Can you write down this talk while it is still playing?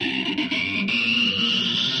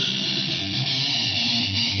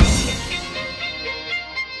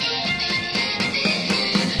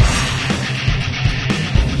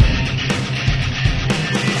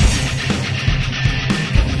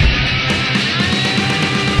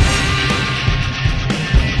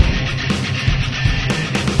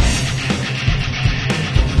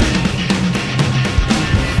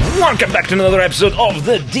Welcome back to another episode of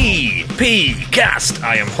the DP Cast.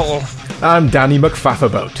 I am Paul. I'm Danny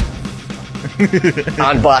McFaffabout.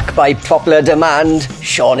 And back by popular demand,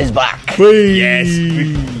 Sean is back. Yes,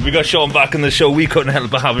 we got Sean back on the show. We couldn't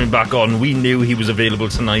help but have him back on. We knew he was available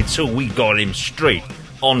tonight, so we got him straight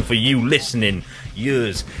on for you listening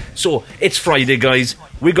years. So, it's Friday, guys.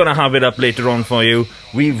 We're going to have it up later on for you.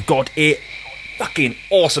 We've got a fucking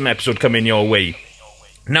awesome episode coming your way.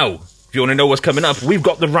 Now, if you want to know what's coming up, we've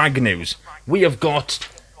got the rag news. We have got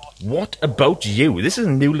What About You? This is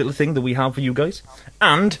a new little thing that we have for you guys.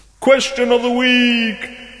 And Question of the Week.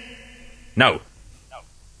 Now,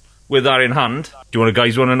 with that in hand, do you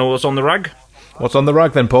guys want to know what's on the rag? What's on the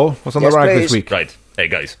rag then, Paul? What's on the rag please. this week? Right. Hey,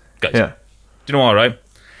 guys. Yeah. Do you know what, right?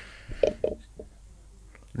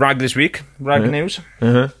 Rag this week. Rag news.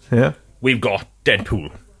 Yeah. We've got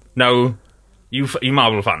Deadpool. Now, you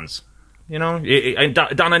Marvel fans, you know,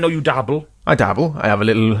 Dan, I know you dabble. I dabble. I have a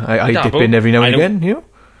little... I dip dabble. in every now and again, you know?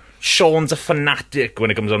 Sean's a fanatic when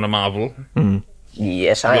it comes on to Marvel.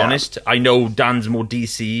 Yes, To I be am. honest, I know Dan's more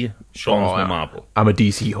DC, Sean's more yeah. Marvel. I'm a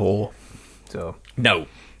DC whore. So... Now,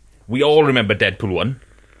 we all remember Deadpool 1,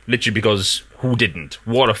 literally because who didn't?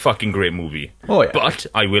 What a fucking great movie. Oh, yeah. But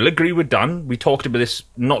I will agree with Dan, we talked about this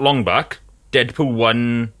not long back. Deadpool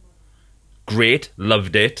 1, great,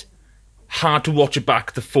 loved it. Hard to watch it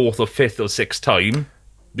back the 4th or 5th or 6th time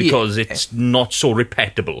because it's not so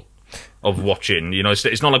repetible of watching. You know,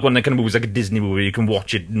 it's not like one of the kind of movies like a Disney movie you can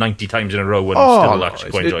watch it 90 times in a row and still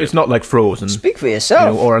actually quite enjoy it. It's not like Frozen. Speak for You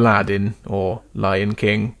yourself. know, or Aladdin, or Lion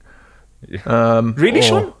King. Really, or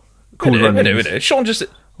Sean? Cool Wait Runnings. a minute. Sean's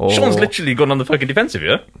literally gone on the fucking defensive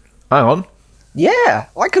here. Hang on. Yeah,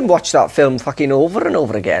 I can watch that film fucking over and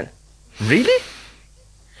over again. Really?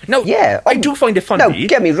 No, Yeah. I do find it funny. Now,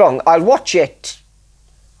 get me wrong, I'll watch it.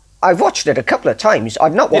 I've watched it a couple of times.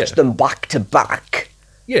 I've not watched them back to back,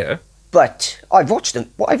 Yeah. but I've watched them.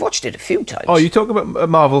 Well, I've watched it a few times. Oh, you talk about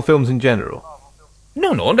Marvel films in general?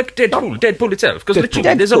 No, like Deadpool itself. Because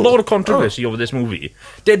literally, there's a lot of controversy over this movie.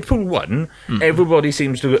 Deadpool 1, everybody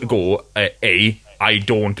seems to go, I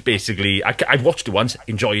don't basically... I watched it once,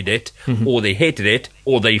 enjoyed it, or they hated it,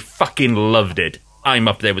 or they fucking loved it. I'm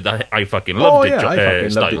up there with that. I fucking loved it. I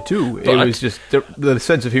fucking loved it too. It was just the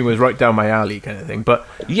sense of humour was right down my alley, kind of thing. But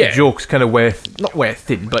the jokes kind of not wear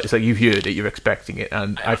thin, but it's like you've heard it, you're expecting it,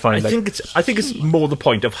 and I find I think it's more the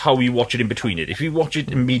point of how you watch it in between it. If you watch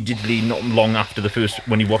it immediately, not long after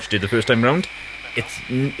when you watched it the first time round,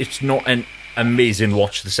 it's not an amazing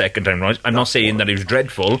watch the second time round. I'm not saying that it was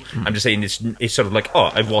dreadful. I'm just saying it's sort of like,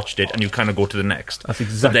 oh, I've watched it, and you kind of go to the next. That's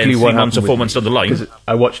exactly but then 3 what months or 4 months down the line. 'Cause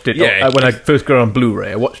I watched it when I first got it on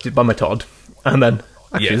Blu-ray. I watched it by my Todd, and then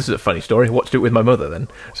actually this is a funny story. I watched it with my mother then.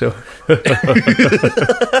 So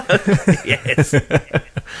Yes.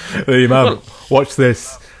 hey, Mum, watch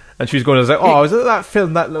this, and she's going. I was like, oh, is it that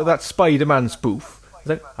film that Spider-Man spoof? I was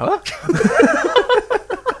like, huh?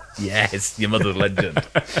 Yes, your mother's legend.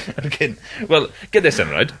 Okay. Well, get this in,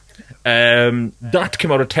 right? That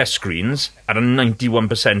came out of test screens at a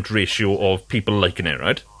 91% ratio of people liking it,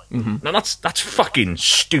 right? Mm-hmm. Now, that's fucking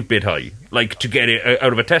stupid high. Like, to get it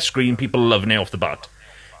out of a test screen, people loving it off the bat.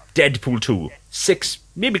 Deadpool 2, 6,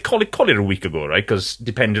 maybe call it a week ago, right? Because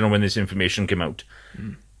depending on when this information came out.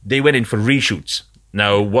 They went in for reshoots.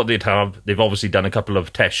 Now, what they've obviously done a couple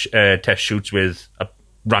of test shoots with a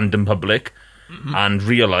random public, and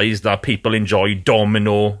realised that people enjoy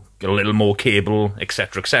Domino, a little more Cable,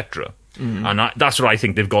 etc., etc. And that's what I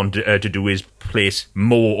think they've gone to do, is place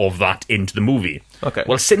more of that into the movie. Okay.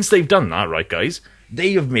 Well, since they've done that, right, guys,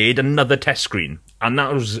 they have made another test screen, and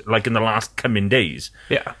that was like in the last coming days.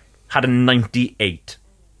 Yeah. Had a 98.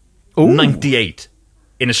 Ooh. 98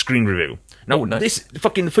 in a screen review. Now, nice. this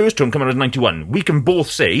fucking the first one came out as 91. We can both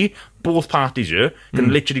say, both parties here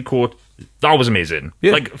can literally quote, that was amazing.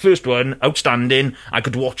 Yeah. Like, first one, outstanding. I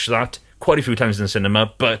could watch that quite a few times in the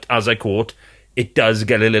cinema, but as I quote, it does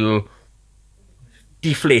get a little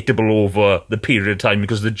deflatable over the period of time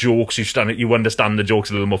because the jokes, you understand the jokes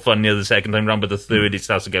a little more funnier the second time round, but the third, it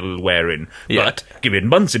starts to get a little wearing. Yeah. But, given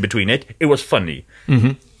months in between it was funny.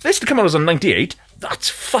 This to come out as a 98, that's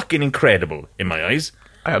fucking incredible in my eyes.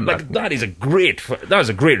 That is a great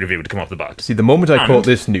review to come off the bat. See, the moment I caught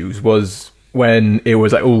this news was when it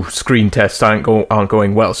was like, oh, screen tests aren't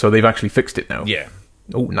going well, so they've actually fixed it now. Yeah.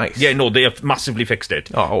 Oh, nice. Yeah, no, they have massively fixed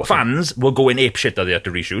it. Oh, awesome. Fans were going apeshit that they had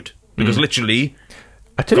to reshoot because literally,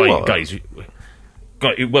 I tell you what, guys,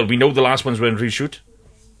 well, we know the last ones were in reshoot.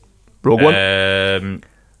 Rogue One,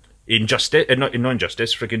 Injustice, not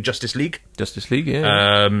Injustice, freaking Justice League. Justice League,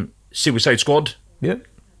 yeah. Suicide Squad. Yeah.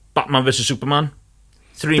 Batman vs Superman.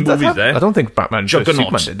 3 movies there. I don't think Batman vs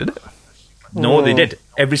Juggernaut. Superman did it? No, they did.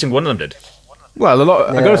 Every single one of them did. Well,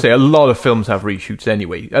 I gotta say, a lot of films have reshoots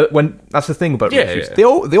anyway. That's the thing about reshoots.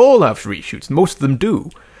 Yeah. They all have reshoots. Most of them do.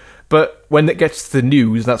 But when it gets to the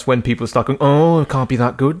news, that's when people start going, "Oh, it can't be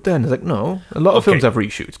that good." Then it's like, no, a lot of films have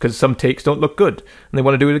reshoots because some takes don't look good and they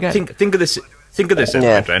want to do it again. Think of this.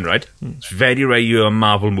 Right? It's very rare you a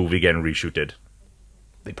Marvel movie getting reshooted.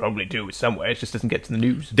 They probably do somewhere. It just doesn't get to the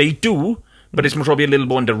news. They do, but it's probably a little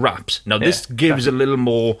more under wraps. Now, this gives a little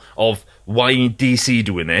more of why DC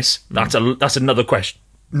doing this. That's another question.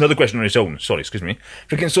 Another question on its own. Sorry, excuse me.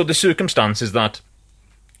 So the circumstance is that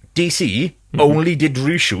DC only did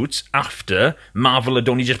reshoots after Marvel had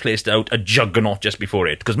only just placed out a Juggernaut just before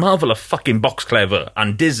it. Because Marvel are fucking box clever,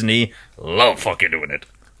 and Disney love fucking doing it.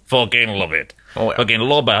 Fucking love it. Oh, yeah. Fucking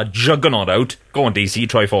lob a Juggernaut out. Go on, DC,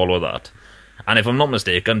 try follow that. And if I'm not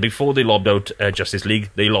mistaken, before they lobbed out Justice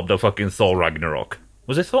League, they lobbed out fucking Thor Ragnarok.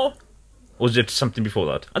 Was it Thor? Or was it something before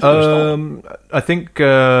that? I think it was Thor. I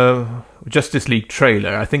think Justice League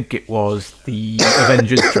trailer. I think it was the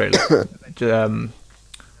Avengers trailer.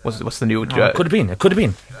 What's the new? Could have been. It could have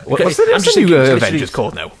been. What's the new Avengers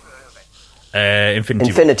called now?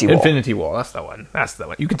 Infinity War. Infinity War. That's the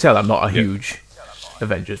one. You can tell I'm not a huge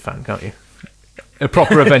Avengers fan, can't you? A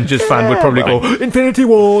proper Avengers fan would probably go Infinity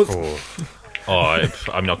Wars.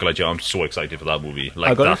 I'm not gonna lie to you. I'm so excited for that movie.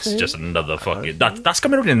 Like that's just another fucking that's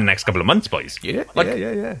coming out in the next couple of months, boys. Yeah. Like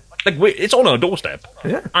it's on our doorstep.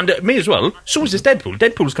 Yeah, and me as well. So is this Deadpool.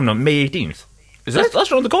 Deadpool's coming out May 18th.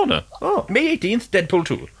 That's around the corner. Oh, May 18th, Deadpool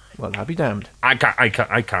 2. Well, I'll be damned. I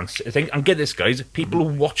can't think. And get this, guys. People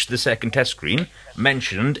who watched the second test screen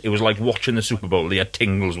mentioned it was like watching the Super Bowl. They had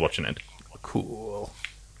tingles watching it. Cool.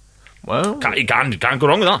 Well, you can't go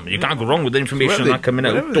wrong with that. You can't go wrong with the information that coming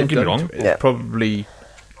out. Don't get me wrong. It's probably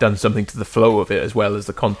done something to the flow of it as well as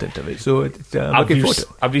the content of it. So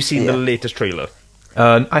have you seen the latest trailer?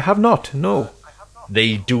 I have not. No.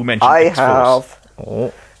 They do mention X-Force. have.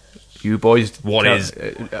 Oh, you boys.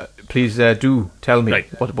 Please do tell me.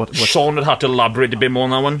 Right. What? Sean had to elaborate a bit more on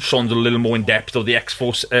that one. Sean's a little more in depth of the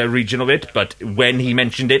X-Force region of it, but when he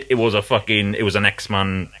mentioned it, it was an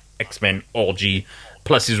X-Men orgy.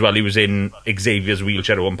 Plus, as well, he was in Xavier's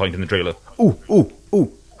wheelchair at one point in the trailer. Ooh!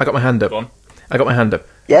 I got my hand up. Go on. I got my hand up.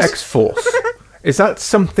 Yes? X-Force. Is that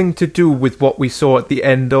something to do with what we saw at the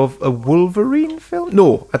end of a Wolverine film?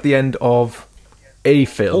 No, at the end of a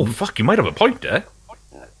film. Oh, fuck, you might have a point there.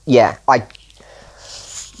 Yeah, I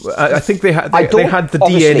think they had the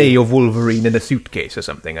DNA of Wolverine in a suitcase or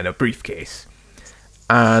something, in a briefcase.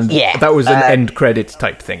 And that was an end credits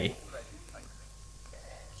type thingy.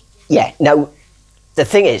 Yeah, now, the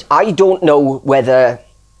thing is, I don't know whether,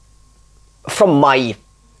 from my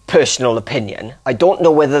personal opinion, I don't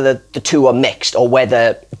know whether the two are mixed or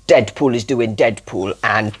whether Deadpool is doing Deadpool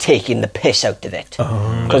and taking the piss out of it.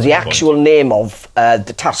 Because the actual name of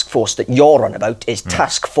the task force that you're on about is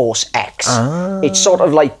Task Force X. It's sort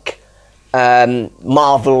of like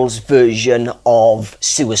Marvel's version of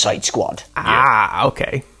Suicide Squad.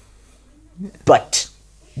 Okay. But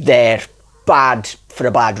they're bad for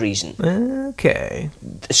a bad reason. Okay.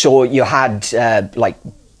 So you had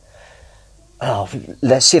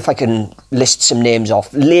let's see if I can list some names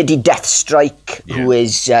off. Lady Deathstrike, who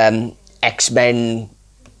is X-Men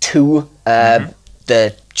 2,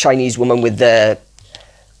 the Chinese woman with the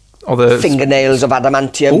fingernails of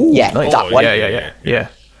adamantium. Ooh, nice. That one. Yeah.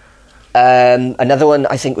 Another one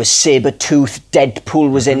I think was Sabretooth.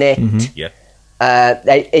 Deadpool was in it. Yeah.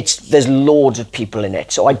 There's loads of people in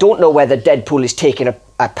it, so I don't know whether Deadpool is taking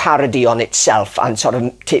a parody on itself and sort of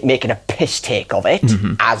making a piss take of it,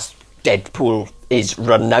 as Deadpool is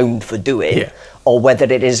renowned for doing, or whether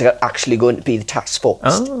it is actually going to be the Task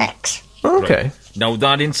Force X. Okay. Right. Now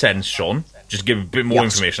that in sense, Sean, just give a bit more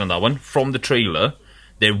information on that one. From the trailer,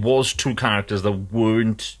 there was two characters that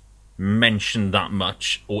weren't mentioned that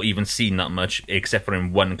much or even seen that much, except for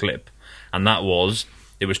in one clip, and that was.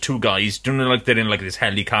 There was two guys, like they're in like this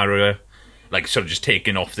helicarrier, like sort of just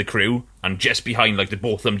taking off the crew, and just behind, like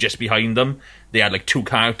both of them, just behind them, they had like two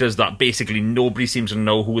characters that basically nobody seems to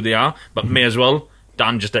know who they are, but may as well.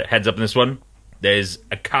 Dan, just a heads up in this one. There's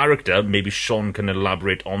a character, maybe Sean can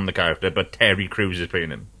elaborate on the character, but Terry Crews is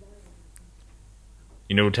playing him.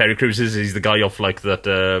 You know who Terry Crews is? He's the guy off like that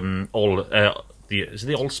is it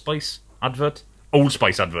the Allspice advert? Old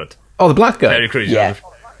Spice advert. Oh, the black guy. Terry Crews.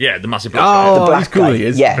 Yeah, the massive black guy. The black he's cool, guy. He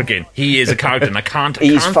is. Yeah. Again, he is a character, and I can't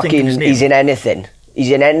think of his name. He's in anything. He's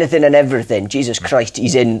in anything and everything. Jesus Christ.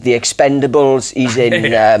 He's in The Expendables. He's in...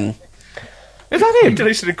 Is that him? Did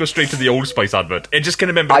I go straight to the Old Spice advert? It just can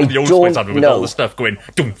remember the Old Spice advert with all the stuff going...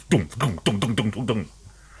 Dum, dum, dum, dum, dum, dum, dum, dum.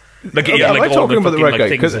 Am I talking about the right guy?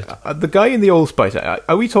 Because the guy in the Old Spice...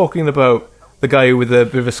 Are we talking about The guy with a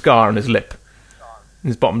bit of a scar on his lip,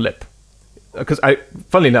 his bottom lip. Because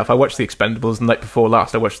funnily enough, I watched The Expendables the night before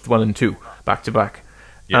last. I watched 1 and 2 back to back,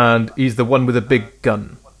 and he's the one with a big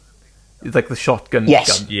gun. It's like the shotgun gun.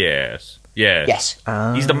 Yes. Yeah. Yes.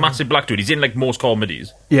 He's the massive black dude. He's in like most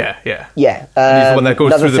comedies. Yeah. Yeah. He's the one that goes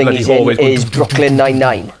another through the thing bloody he's in hallways. is Brooklyn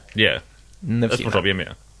Nine-Nine. Yeah. Never That's seen most that. probably him,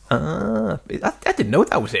 yeah. I didn't know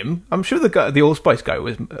that was him. I'm sure the Old Spice guy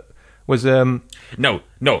was No.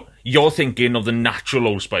 You're thinking of the natural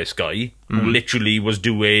Old Spice guy who literally was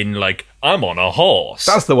doing like, I'm on a horse.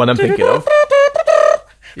 That's the one I'm thinking of.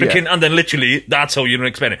 And then literally, that's how you're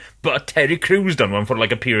expecting it. But Terry Crews done one for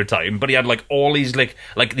like a period of time, but he had like all these like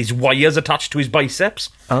these wires attached to his biceps.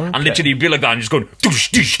 Okay. And literally he'd be like that and just going, doosh,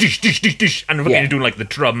 dish, dish, dish, dish, dish. And fucking doing like the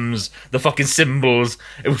drums, the fucking cymbals.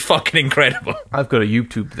 It was fucking incredible. I've got to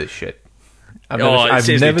YouTube this shit. I've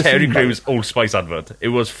Seriously, never Terry seen Crews that. Old Spice advert. It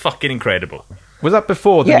was fucking incredible. Was that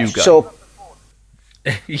before the new guy? So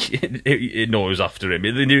No, it was after him.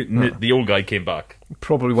 The old guy came back.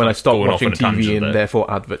 Probably when I stopped going off watching on a tangent TV and there. therefore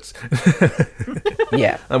adverts.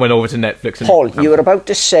 yeah, I went over to Netflix. And Paul, you were about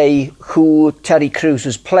to say who Terry Crews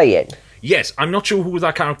was playing. Yes, I'm not sure who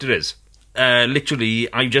that character is.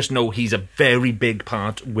 Literally, I just know he's a very big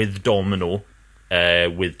part with Domino,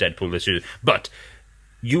 with Deadpool this year. But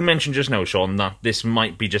you mentioned just now, Sean, that this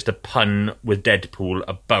might be just a pun with Deadpool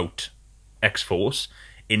about X-Force.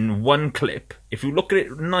 In one clip, if you look at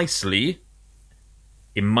it nicely,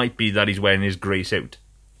 it might be that he's wearing his grey suit.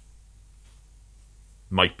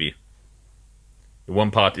 Might be. In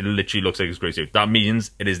one part, it literally looks like his grey suit. That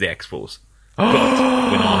means it is the X-Force. But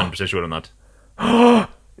we're not 100% sure on that.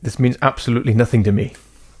 This means absolutely nothing to me.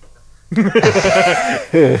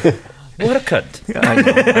 What a cunt.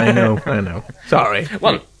 I know. Sorry.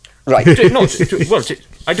 Well, Right. no, well,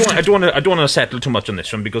 I don't want to settle too much on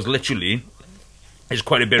this one because literally, there's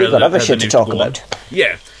quite a bit We've of got other the shit to news talk go on. about.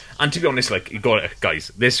 Yeah, and to be honest, like,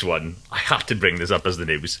 guys, this one I had to bring this up as the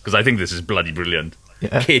news because I think this is bloody brilliant.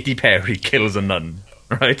 Yeah. Katy Perry kills a nun,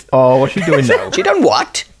 right? Oh, what's she doing now? She done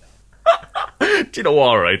what? Do you know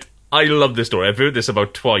what? Right, I love this story. I've heard this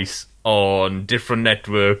about twice on different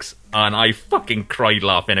networks, and I fucking cried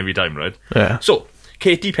laughing every time. Right? Yeah. So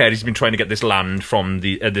Katy Perry's been trying to get this land from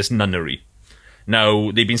this nunnery. Now,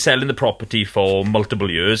 they've been selling the property for multiple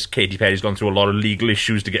years. Katy Perry's gone through a lot of legal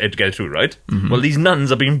issues to get through, right? Mm-hmm. Well, these nuns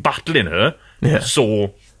have been battling her,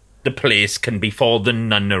 so the place can be for the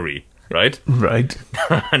nunnery, right? Right.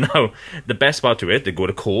 Now, the best part to it, they go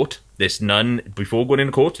to court. This nun, before going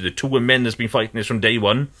into court, the two men that's been fighting this from day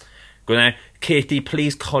one, going there, Katy,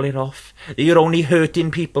 please call it off. You're only hurting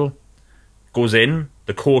people. Goes in,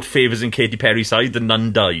 the court favours in Katy Perry's side, the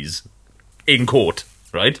nun dies. In court.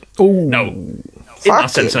 Right? Ooh. Now, in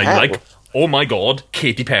that sense, I'm like, oh my god,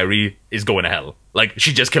 Katy Perry is going to hell. Like,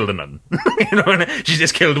 she just killed a nun. You know, she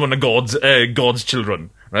just killed one of God's children.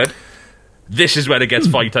 Right? This is where it gets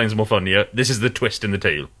 5 times more funnier. This is the twist in the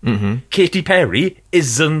tale. Mm-hmm. Katy Perry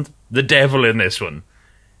isn't the devil in this one.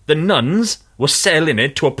 The nuns were selling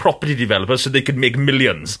it to a property developer so they could make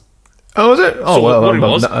millions. Oh, is it? Oh, So well, what it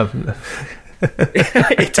was-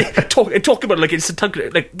 Talk about like it's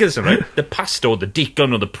like listen, right? The pastor, the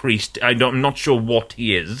deacon, or the priest. I'm not sure what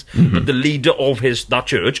he is, but the leader of that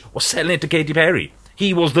church was selling it to Katy Perry.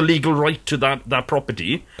 He was the legal right to that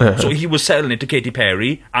property, so he was selling it to Katy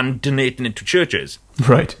Perry and donating it to churches.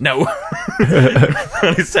 Right. Now,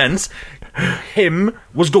 in a sense, him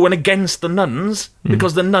was going against the nuns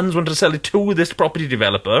because the nuns wanted to sell it to this property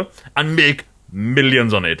developer and make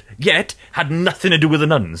millions on it. Yet had nothing to do with the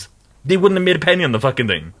nuns. They wouldn't have made a penny on the fucking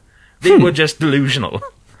thing. They were just delusional.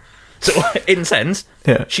 So, in a sense,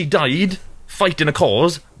 she died fighting a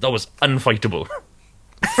cause that was unfightable.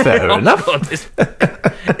 Fair enough. God,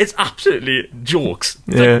 it's absolutely jokes.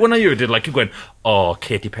 Yeah. Like, when I heard it, like, you're going, oh,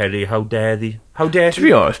 Katy Perry, how dare they? How dare she? To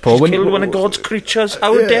be honest, Paul, She's when killed you- one of God's creatures.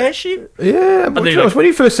 How dare she? Yeah, but they to be honest, like- when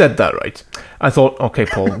you first said that, right, I thought, okay,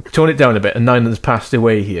 Paul, tone it down a bit. A nun has passed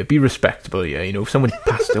away here. Be respectable here, you know. If someone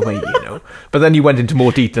passed away, you know. But then you went into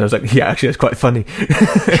more detail, and I was like, yeah, actually, that's quite funny.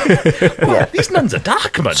 These nuns are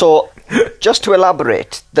dark, man. So, just to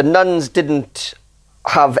elaborate, the nuns didn't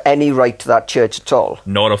have any right to that church at all.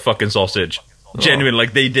 Not a fucking sausage. Genuine,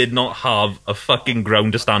 like, they did not have a fucking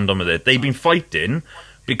ground to stand on with it. They've been fighting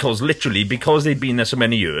because they've been there so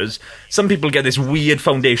many years, some people get this weird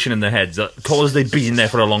foundation in their heads that because they've been there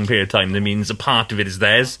for a long period of time, that means a part of it is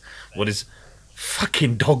theirs. What is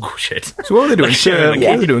fucking dog shit. So what are they doing? Like, What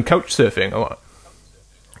are they doing? Couch surfing or what?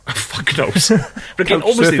 Fuck knows. But again, Couch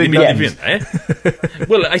obviously they've surfing been living there.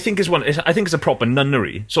 Well, I think it's a proper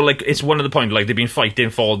nunnery. So like, it's one of the point like they've been fighting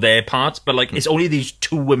for their parts, but like it's only these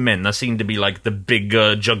two women that seem to be like the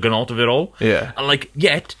bigger juggernaut of it all. Yeah. And like,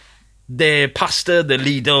 yet their pastor, the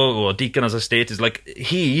leader or deacon, as I state, is like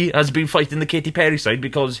he has been fighting the Katy Perry side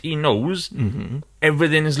because he knows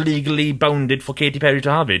everything is legally bounded for Katy Perry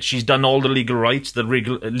to have it. She's done all the legal rights, the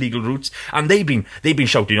legal routes, and they've been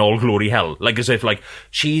shouting all glory hell, like as if like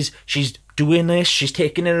she's doing this, she's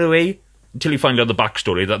taking it away. Until you find out the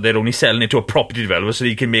backstory that they're only selling it to a property developer so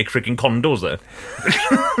he can make freaking condos there.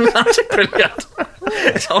 That's brilliant.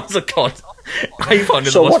 It sounds like God. I found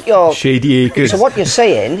it So what you're Shady Acres. So what you're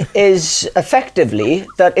saying is effectively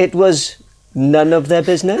that it was none of their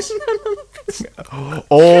business.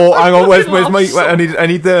 Oh, hang on. Where's my? I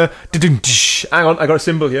need the. Hang on, I got a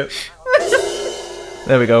symbol here.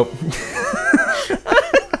 There we go.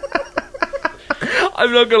 I'm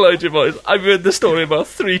not gonna lie to you boys, I've heard the story about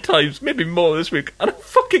 3 times, maybe more this week, and I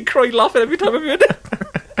fucking cry laughing every time I've heard it.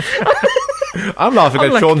 I'm laughing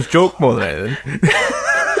at Sean's joke more than anything.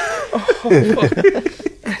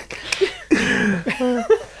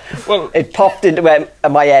 Well, It popped into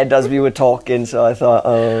my head as we were talking, so I thought,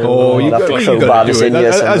 You I'll have to got crowbar to this do in it. here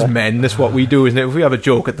As somewhere. men, that's what we do, isn't it? If we have a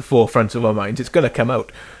joke at the forefront of our minds, it's going to come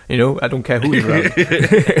out. You know, I don't care who's around.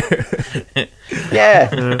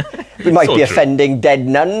 Yeah. We might So be true. offending dead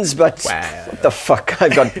nuns, but Well. what the fuck?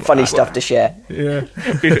 I've got funny stuff to share. Yeah.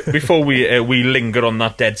 before we linger on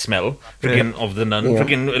that dead smell, freaking of the nun, Yeah.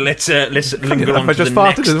 freaking let's linger on I to just the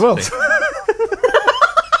farted next as well. thing.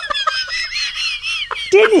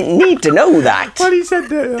 Didn't need to know that. Well, he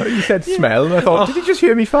said smell, and I thought, did he just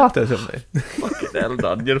hear me fart or something? Fucking hell,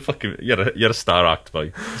 Dan, you're a star act,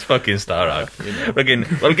 boy. It's fucking star act.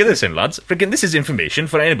 Freaking, well, get this in, lads. Freaking, this is information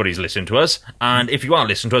for anybody who's listening to us, and if you are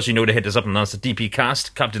listening to us, you know to hit us up, and that's the DP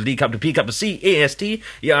Cast, capital D, capital P, capital C,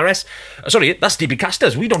 ASTERS. Sorry, that's DP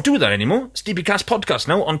Casters. We don't do that anymore. It's DP Cast Podcast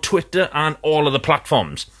now on Twitter and all other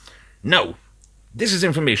platforms. Now, this is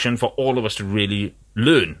information for all of us to really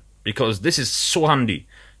learn, because this is so handy.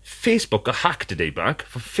 Facebook got hacked a day back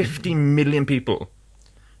for 50 million people.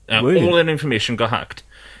 Really? All their information got hacked.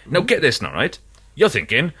 Now get this now, right? You're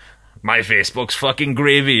thinking, my Facebook's fucking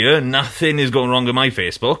gravy here. Nothing is going wrong with my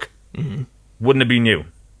Facebook. Wouldn't have been you.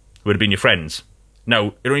 Would have been your friends.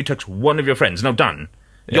 Now, it only took one of your friends. Now, Dan,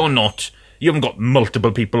 you haven't got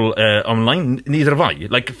multiple people online. Neither have I.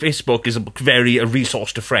 Like, Facebook is a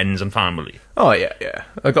resource to friends and family. Oh, yeah.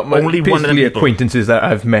 I got my Only one of them basically people. acquaintances that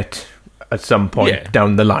I've met at some point Yeah.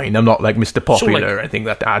 down the line. I'm not like Mr. Popular like- or anything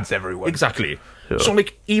that adds everyone. Exactly. Sure. So,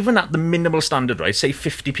 like, even at the minimal standard, right? Say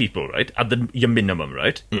 50 people, right? At your minimum,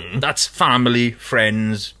 right? That's family,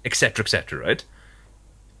 friends, etc., right?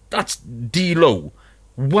 That's D-low.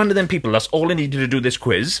 One of them people, that's all I needed to do this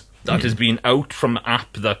quiz, that has been out from an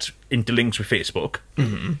app that interlinks with Facebook.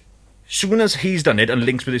 Soon as he's done it and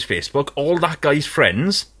links with his Facebook, all that guy's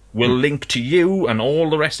friends will link to you and all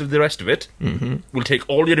the rest of it. Will take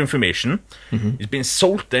all your information. It's been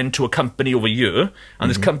sold then to a company over here,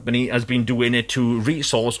 and this company has been doing it to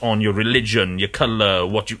resource on your religion, your colour,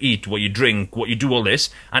 what you eat, what you drink, what you do, all this,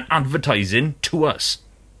 and advertising to us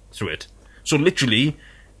through it. So literally,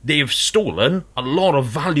 they've stolen a lot of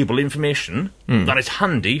valuable information that is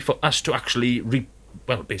handy for us to actually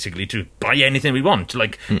basically to buy anything we want.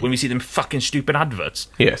 Like when we see them fucking stupid adverts.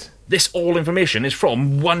 Yes. This all information is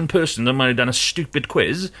from one person that might have done a stupid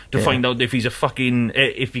quiz to find out if he's a fucking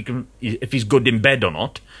if he's good in bed or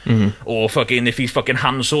not, or fucking if he's fucking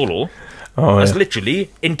Han Solo. Oh, That's yeah. literally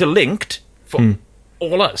interlinked for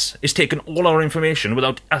all us. It's taken all our information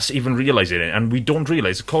without us even realising it, and we don't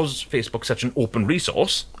realise because Facebook's such an open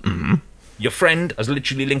resource. Your friend has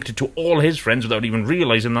literally linked it to all his friends without even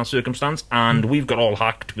realising that circumstance, and we've got all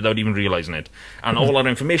hacked without even realising it. And all our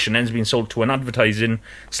information ends being sold to an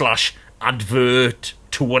advertising/advert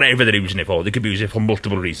to whatever they're using it for. They could be using it for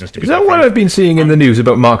multiple reasons. To be Is that quite what frank. I've been seeing in the news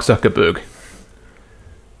about Mark Zuckerberg?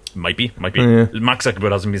 Might be. Yeah. Mark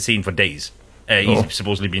Zuckerberg hasn't been seen for days. He's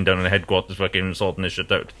supposedly been down in the headquarters fucking sorting this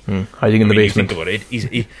shit out. Hiding in the I mean, you basement. think about it,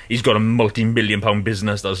 he's got a multi-million-pound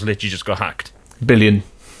business that's literally just got hacked. Billion.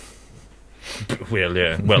 Well,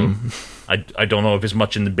 yeah. Well, I don't know if it's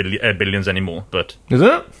much in the billions anymore, but Is it?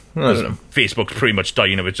 I don't know. Facebook's pretty much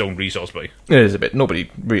dying of its own resource by. It is a bit. Nobody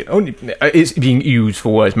really. Only it's being used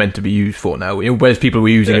for what it's meant to be used for now. You know, whereas people were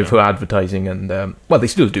using it for advertising and well, they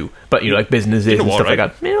still do. But you know, like businesses and what, stuff right?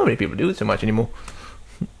 like that. Not many people do it so much anymore.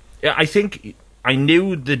 Yeah, I think I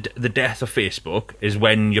knew the death of Facebook is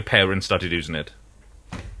when your parents started using it.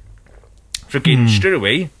 Freaking straight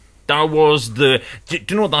away. That was the. Do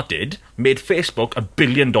you know what that did? Made Facebook a $1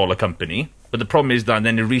 billion company But the problem is that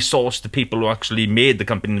then it resourced the people who actually made the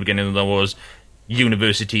company in the beginning. That was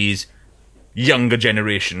universities, younger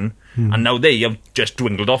generation, and now they have just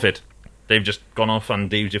dwindled off it. They've just gone off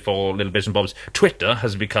and used it for little bits and bobs. Twitter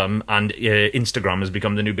has become, and Instagram has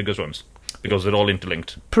become the new biggest ones because they're all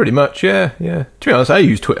interlinked. Pretty much, yeah. To be honest, I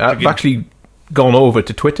use Twitter. I've actually gone over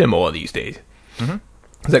to Twitter more these days. Mm-hmm.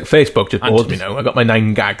 It's like Facebook just bores me now. I got my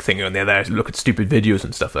 9gag thing on there to look at stupid videos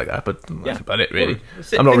and stuff like that, but that's about it, really.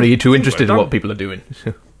 I'm not really too interested in what people are doing.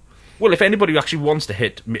 Well, if anybody actually wants to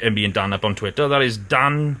hit me and Dan up on Twitter, that is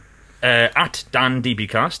Dan... at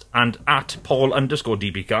DanDBcast and at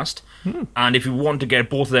Paul_DBcast. And if you want to get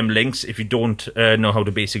both of them links, if you don't know how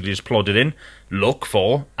to basically just plod it in, look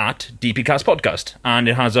for at DBcast Podcast. And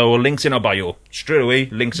it has our links in our bio. Straight away,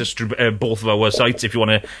 links to both of our sites if you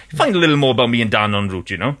want to find a little more about me and Dan en route,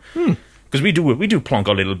 you know. Because we do plonk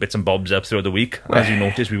our little bits and bobs up throughout the week. As you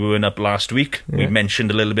noticed, we weren't up last week. We mentioned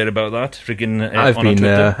a little bit about that. Freaking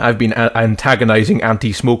I've been antagonising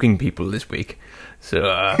anti-smoking people this week. So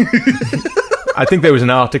I think there was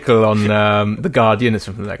an article on The Guardian or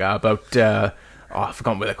something like that about I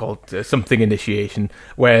forgot what they're called, something initiation,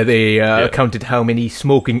 where they counted how many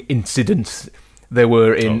smoking incidents there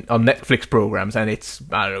were on Netflix programs, and it's,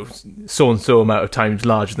 I don't know, so and so amount of times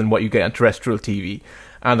larger than what you get on terrestrial TV.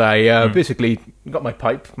 And I basically got my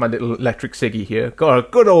pipe, my little electric ciggy here, got a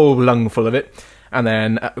good old lung full of it, and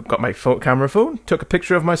then got my camera phone, took a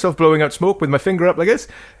picture of myself blowing out smoke with my finger up like this.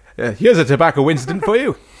 Here's a tobacco incident for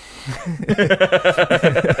you.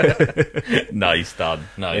 Nice, Dan.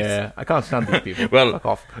 Nice. Yeah, I can't stand these people. Well, fuck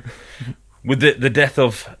off. With the death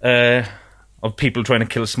of people trying to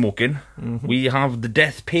kill smoking, we have the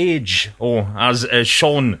death page, or as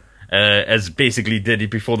Sean as basically did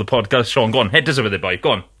it before the podcast. Sean, go on, hit us with it, boy.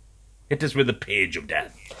 Go on, hit us with the page of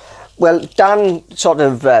death. Well, Dan sort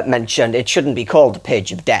of mentioned it shouldn't be called the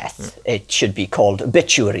page of death. It should be called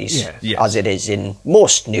obituaries, as it is in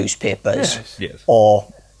most newspapers. Yes.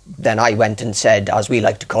 Or then I went and said, as we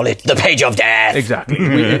like to call it, the page of death. Exactly.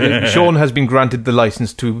 Sean has been granted the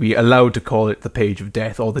license to be allowed to call it the page of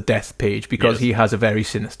death or the death page because he has a very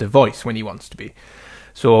sinister voice when he wants to be.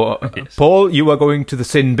 So, Paul, you are going to the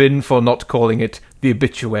sin bin for not calling it the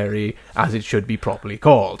obituary as it should be properly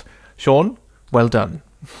called. Sean, well done.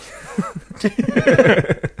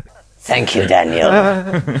 Thank you, Daniel.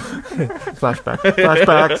 Flashbacks.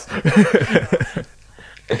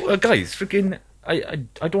 Well, guys, freaking, I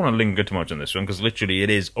don't want to linger too much on this one because literally it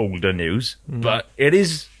is older news, but it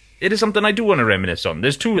is something I do want to reminisce on.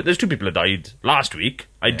 There's two people that died last week.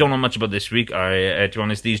 I don't know much about this week. To be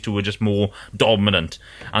honest, these two were just more dominant,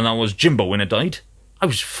 and that was Jim Bowen had died. I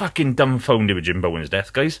was fucking dumbfounded with Jim Bowen's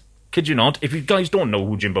death, guys. Kid you not. If you guys don't know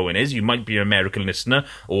who Jim Bowen is, you might be an American listener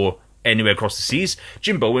or anywhere across the seas.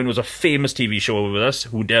 Jim Bowen was a famous TV show with us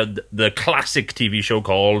who did the classic TV show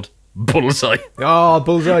called Bullseye. Oh,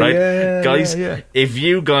 Bullseye, right? yeah. Guys, yeah. If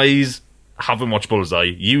you guys haven't watched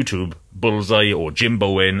Bullseye, YouTube Bullseye or Jim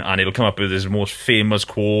Bowen, and it'll come up with his most famous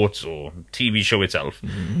quotes or TV show itself.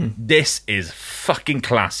 This is fucking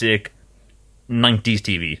classic 90s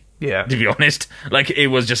TV. Yeah. To be honest, like, it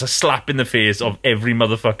was just a slap in the face of every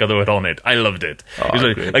motherfucker that was on it. I loved it. It was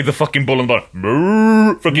like the fucking bull and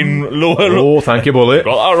the fucking lower. Oh, thank you, Bullet.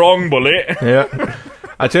 Got that wrong, Bullet. Yeah.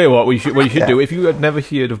 I tell you what you should do, if you had never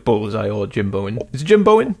heard of Bullseye or Jim Bowen. Is it Jim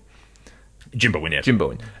Bowen? Jim Bowen, yes. Jim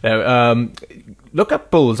Bowen. Now, look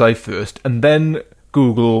up Bullseye first, and then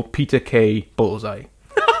Google Peter Kay Bullseye.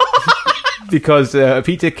 Because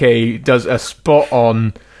Peter Kay does a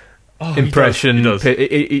spot-on impression.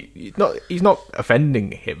 He does. He's not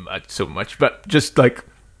offending him so much, but just like,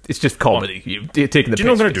 it's just comedy. You're taking the piss. Do you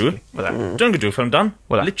know what I'm going to do? Do you know what I'm going to do for him, Dan?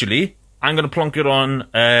 Literally, I'm going to plonk it on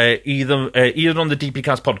either on the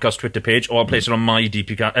DBcast podcast Twitter page, or I'll place it on my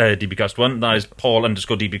DBcast one. That is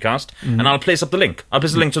Paul_DBcast, and I'll place up the link. I'll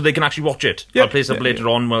place the link so they can actually watch it. I'll place it up later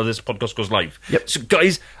on while this podcast goes live. So,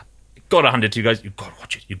 guys, gotta hand it to you guys. You gotta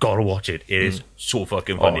watch it. You gotta watch it. It is so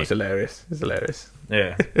fucking funny. Oh, it's hilarious. It's hilarious.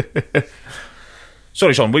 Yeah.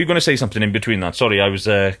 Sorry, Sean, were you going to say something in between that? Sorry, I was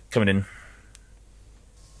coming in.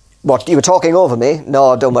 What, you were talking over me?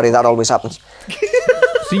 No, don't worry, that always happens.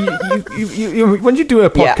 So you when you do a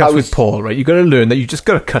podcast with Paul, right, you got to learn that you just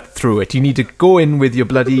got to cut through it. You need to go in with your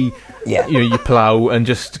bloody, your plough, and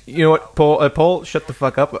just, you know what, Paul, shut the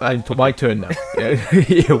fuck up. It's my turn now.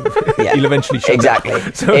 He'll eventually shut up. Exactly.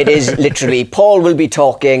 So. It is literally, Paul will be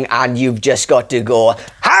talking, and you've just got to go,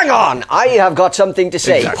 hang on, I have got something to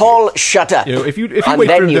say. Exactly. Paul, shut up. You know, if you wait for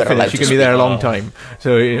him to finish, you're going to be there a long time.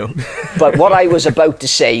 So, you know. But what I was about to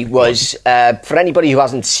say was, for anybody who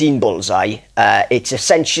hasn't seen Bullseye, it's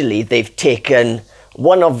essentially they've taken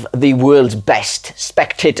one of the world's best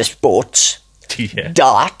spectator sports, Yeah.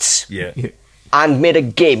 darts, Yeah. and made a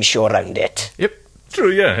game show around it. Yep.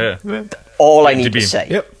 True, yeah. All I To need be- to say.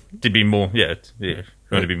 Yep. To be more, yeah.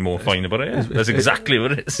 Trying to be more fine about it. Yeah. That's exactly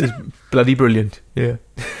what it is. Bloody brilliant. Yeah.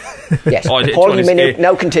 Yes. Oh, to Paul, be you honest, may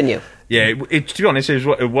now continue. Yeah, to be honest, it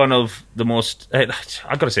was one of the most. I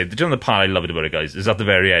gotta say, the part I loved about it, guys, is at the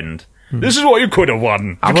very end. This is what you could have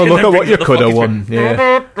won. Have a look at what you could have won.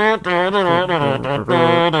 Yeah.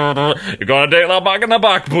 You gotta take that back in the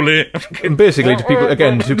back, bully. And basically,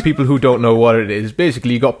 to people who don't know what it is,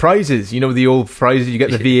 basically you got prizes. You know the old prizes. You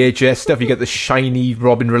get the VHS stuff. You get the shiny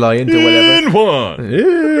Robin Reliant or whatever. In one.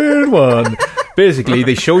 In one. Basically,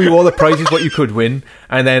 they show you all the prizes what you could win,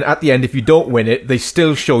 and then at the end, if you don't win it, they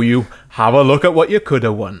still show you. Have a look at what you could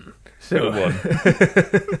have won. So,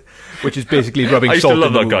 which is basically rubbing I used to salt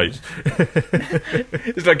love in the that wounds.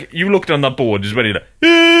 guy. It's like you looked on that board, just ready to.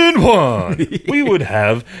 In one, we would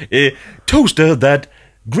have a toaster that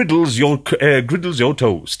griddles your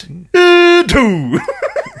toast. In two.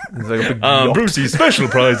 It's like a big yacht. Brucey's special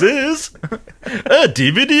prize is a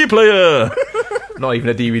DVD player. Not even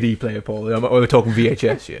a DVD player, Paul. We're talking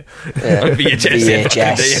VHS here. Yeah. VHS,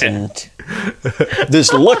 VHS yeah. and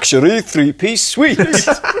this luxury three-piece suite.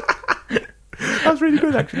 That's really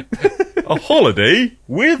good, actually. A holiday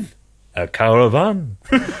with a caravan.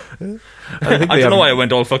 I I don't know why I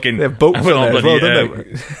went all fucking. They have boats I went all on there as well, bloody,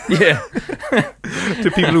 don't they? yeah.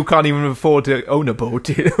 To people who can't even afford to own a boat.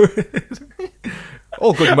 You know?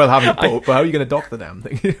 All good and well having a boat, but how are you going to dock the damn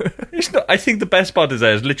thing? It's not, I think the best part is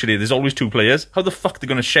literally there's always two players. How the fuck are they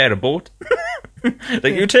going to share a boat? Like,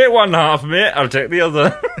 you take one half, mate, I'll take the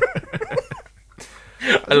other.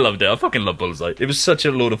 I loved it. I fucking love Bullseye. It was such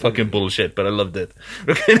a load of fucking bullshit, but I loved it.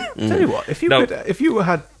 Tell you what, if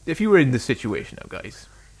you were in this situation now, guys,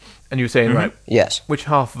 and you were saying, right, Yes. which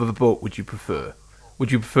half of the boat would you prefer?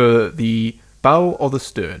 Would you prefer the bow or the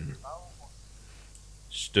stern?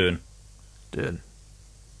 Stern. Stern.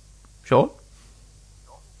 Sean?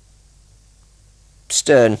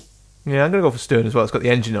 Stern. Yeah, I'm going to go for stern as well. It's got the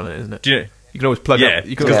engine on it, isn't it? Do you, You can always plug yeah, up.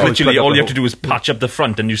 You can because always literally plug up all the you have to whole- do is patch up the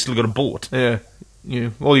front and you've still got a boat. Yeah.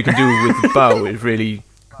 All you can do with the bow is really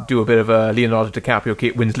do a bit of a Leonardo DiCaprio,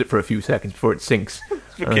 Kate Winslet for a few seconds before it sinks.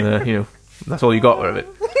 And, that's all you got out of it.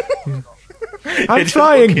 I'm It's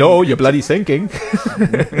flying. fucking- No, you're bloody sinking.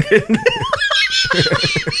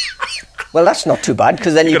 Well, that's not too bad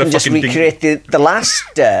because then you gotta can just fucking recreate the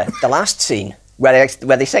last scene where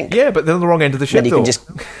they sink. Yeah, but they're on the wrong end of the ship, Then you though. can just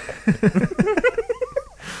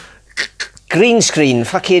green screen,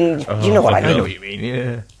 fucking. You know what I I know mean? what you mean,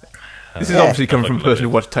 yeah. This is obviously coming from a person who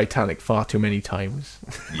watched Titanic far too many times.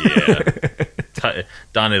 Yeah.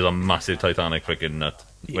 Dan is a massive Titanic freaking nut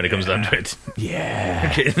when it comes down to it.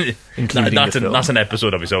 Yeah. Including that's the film. an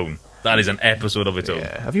episode of its own. That is an episode of its own.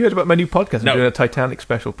 Yeah. Have you heard about my new podcast? No. I'm doing a Titanic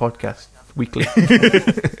special podcast weekly.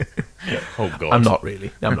 Oh, God. I'm not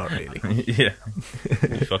really. Yeah.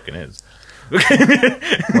 It fucking is. Well,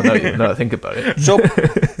 now that I think about it. So,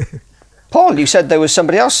 Paul, you said there was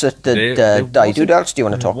somebody else that There died. Who else do you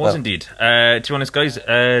want to talk was about? indeed. To be honest, guys,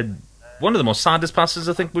 one of the most saddest passes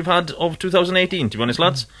I think we've had of 2018, to be honest,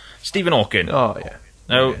 lads. Stephen Hawking. Oh, yeah.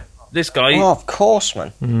 Now, this guy, Oh, of course,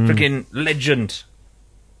 man. freaking legend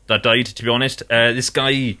that died, to be honest. This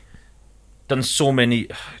guy done so many...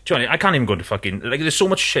 Johnny, I can't even go into fucking... Like, there's so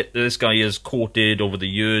much shit that this guy has quoted over the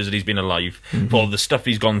years that he's been alive for the stuff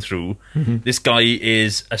he's gone through. This guy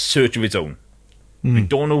is a search of its own. If you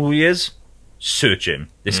don't know who he is, search him.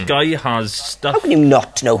 This guy has stuff... How can you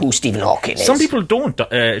not know who Stephen Hawking is? Some people don't,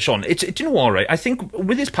 Sean. Do you know what, right? I think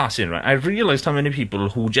with his passing, right, I realised how many people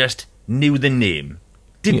who just knew the name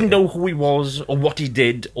didn't know who he was or what he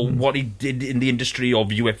did or what he did in the industry of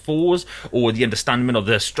UFOs or the understanding of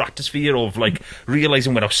the stratosphere of, like,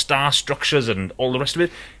 realising what our star structures and all the rest of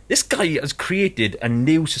it. This guy has created a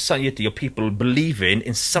new society of people believing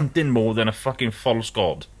in something more than a fucking false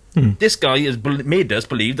god. This guy has made us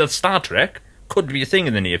believe that Star Trek could be a thing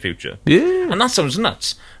in the near future. Yeah. And that sounds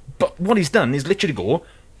nuts. But what he's done is literally go,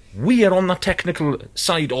 we are on the technical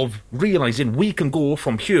side of realising we can go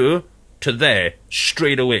from here to there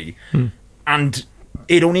straight away. And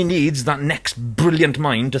it only needs that next brilliant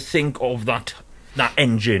mind to think of that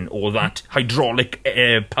engine or that hydraulic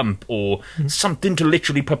air pump or something to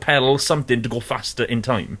literally propel something to go faster in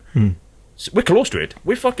time. So we're close to it.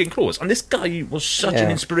 We're fucking close. And this guy was such an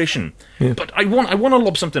inspiration. But I want to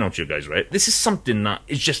lob something out to you guys, right? This is something that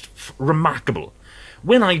is just remarkable.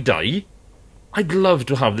 When I die, I'd love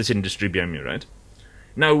to have this industry behind me, right?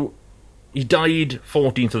 Now, he died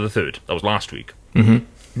 14th of the 3rd. That was last week.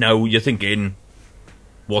 Now, you're thinking,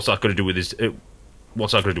 what's that got to do with his...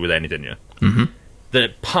 what's that got to do with anything, yeah?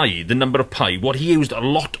 the pi, the number of pi, what he used a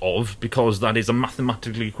lot of, because that is a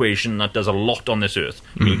mathematical equation that does a lot on this earth.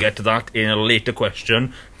 We'll get to that in a later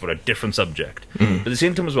question for a different subject. But at the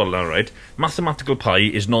same time as well now, right, mathematical pi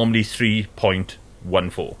is normally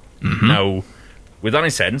 3.14. Now, with that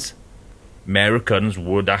in sense, Americans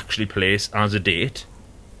would actually place as a date,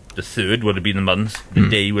 the 3rd would have been the month, the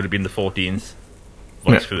day would have been the 14th,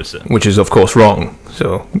 vice versa. Which is, of course, wrong.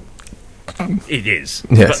 So it is.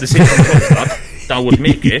 Yes. But the same time that would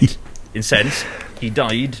make it, in sense, he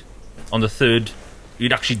died on the 3rd.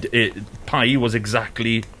 He'd actually, pi was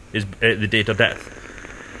exactly his, the date of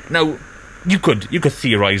death. Now, you could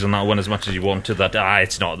theorise on that one as much as you want to, that,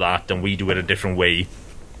 it's not that, and we do it a different way.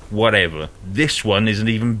 Whatever. This one is an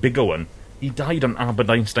even bigger one. He died on Albert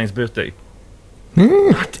Einstein's birthday.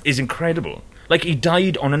 That is incredible. Like, he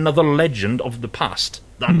died on another legend of the past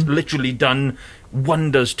that literally done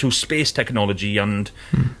wonders to space technology and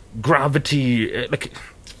gravity. Like,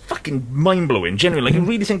 fucking mind-blowing. Genuinely, like, you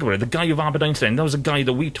really think about it. The guy of Albert Einstein, that was a guy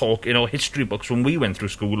that we talk in our history books when we went through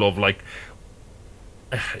school of, like,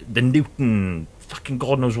 the Newton, fucking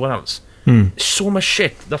God knows what else. So much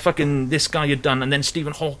shit that fucking this guy had done, and then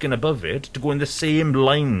Stephen Hawking above it to go in the same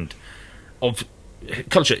line of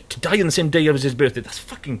culture to die on the same day as his birthday. That's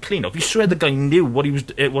fucking clean up. You swear the guy knew what he was,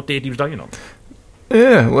 what date he was dying on.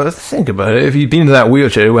 Yeah, well, think about it. If he'd been in that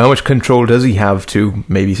wheelchair, how much control does he have to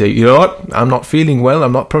maybe say, you know what, I'm not feeling well,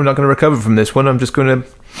 probably not going to recover from this one, I'm just going to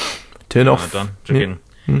turn off.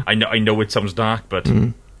 I know it sounds dark, but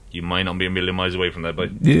you might not be a million miles away from that.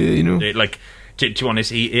 But yeah, you know, like to be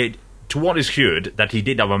honest, to what is heard, that he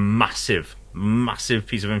did have a massive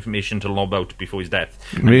piece of information to lob out before his death.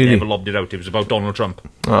 And really? He never lobbed it out. It was about Donald Trump.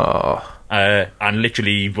 Oh. And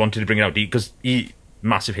literally wanted to bring it out because he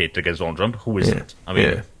massive hate against Donald Trump. Who isn't? I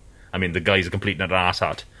mean, the guy's a complete utter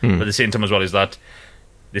asshat. But at the same time as well is that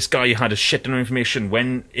this guy had a shit ton of information.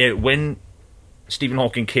 When Stephen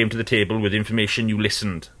Hawking came to the table with information, you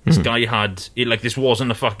listened. This guy had this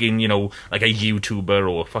wasn't a fucking, like a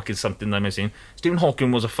YouTuber or fucking something that I'm saying. Stephen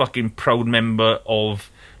Hawking was a fucking proud member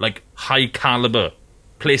of like high caliber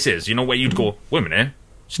places, where you'd go, wait a minute,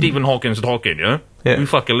 Stephen Hawking's talking, yeah? You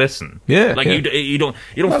fucking listen. Yeah. Like you don't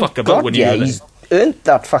fuck about God, when you do he's that. earned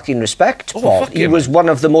that fucking respect. He him. was one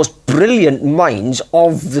of the most brilliant minds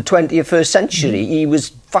of the 21st century. He was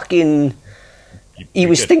fucking... He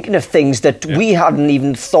was thinking of things that we hadn't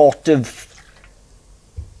even thought of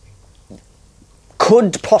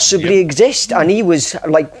could possibly exist, and he was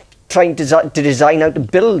like trying to design how to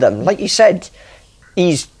build them. Like you said,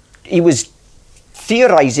 he was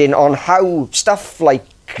theorising on how stuff like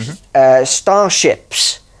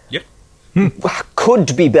starships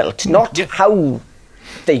could be built, not how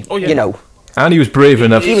they, And he was brave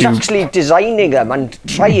enough he was actually designing them and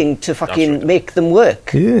trying to fucking make them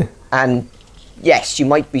work. Yeah. And yes, you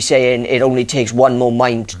might be saying it only takes one more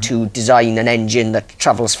mind to design an engine that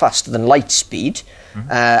travels faster than light speed.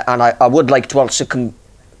 And I would like to also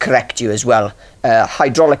correct you as well.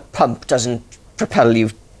 Hydraulic pump doesn't propel you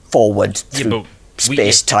forward through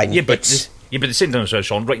space-time. But the same time,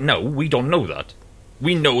 Sean, right now, we don't know that.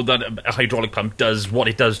 We know that a hydraulic pump does what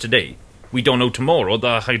it does today. We don't know tomorrow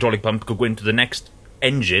that a hydraulic pump could go into the next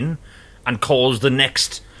engine and cause the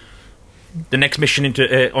next mission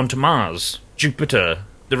onto Mars, Jupiter,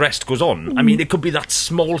 the rest goes on. I mean, it could be that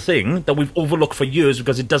small thing that we've overlooked for years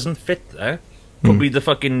because it doesn't fit there. Could be the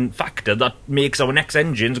fucking factor that makes our next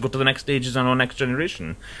engines go to the next stages and our next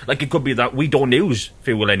generation. Like, it could be that we don't use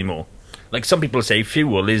fuel anymore. Like, some people say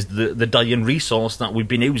fuel is the dying resource that we've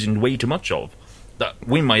been using way too much of. That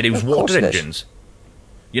we might use water engines.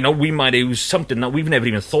 We might use something that we've never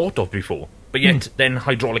even thought of before. But yet, then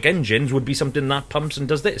hydraulic engines would be something that pumps and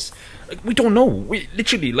does this. Like, we don't know. We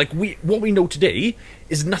literally, what we know today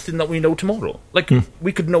is nothing that we know tomorrow. Like,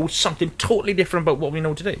 we could know something totally different about what we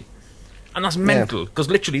know today. And that's mental, because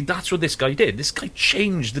literally that's what this guy did. This guy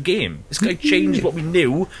changed the game. This guy changed what we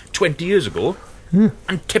knew 20 years ago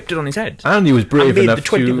and tipped it on his head. And he was brave enough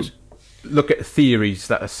to look at theories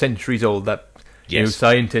that are centuries old that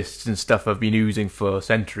scientists and stuff have been using for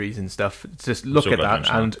centuries and stuff. Just look at that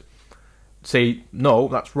and say, no,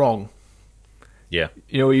 that's wrong. Yeah.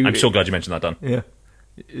 I'm so glad you mentioned that, Dan. Yeah.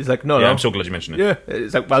 It's like, no. I'm so glad you mentioned it. Yeah.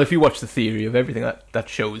 It's like, well, if you watch the theory of everything, that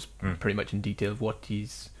shows pretty much in detail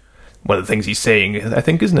one of the things he's saying, I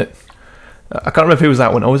think, isn't it? I can't remember if it was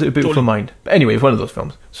that one, or was it A Beautiful Mind? But anyway, it's one of those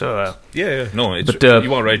films. So no,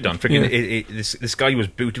 you are right, Dan. Freaking, this guy was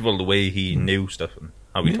beautiful the way he knew stuff and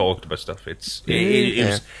how he talked about stuff. It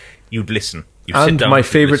was, you'd listen. And my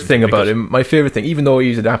favourite thing about him, even though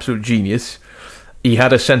he's an absolute genius, he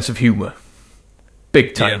had a sense of humour.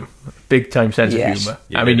 Big time. big time sense of humour.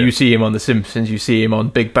 Yeah, I mean, yeah. you see him on The Simpsons, you see him on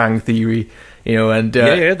Big Bang Theory, and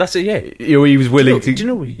yeah, that's it. Yeah, he was willing Do you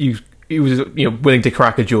know- he was willing to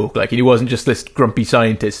crack a joke. Like, he wasn't just this grumpy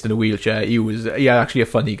scientist in a wheelchair. He was actually a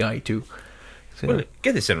funny guy too. So, Well,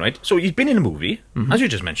 get this in, right? So he's been in a movie, as you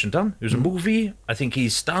just mentioned, Dan. It was a movie. I think he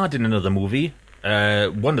starred in another movie.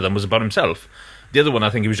 One of them was about himself. The other one, I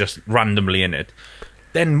think he was just randomly in it.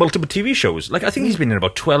 Then multiple TV shows. Like, I think he's been in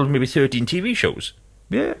about 12, maybe 13 TV shows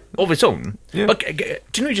yeah, of its own. Yeah. But do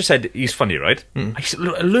you know you just said he's funny, right? I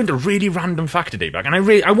learned a really random fact today back, and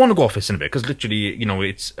I want to go off this in a bit, because literally,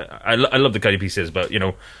 it's I love the kind of pieces, but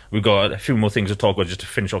we've got a few more things to talk about just to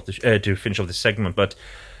finish off this segment. But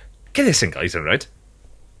get this in, guys, right?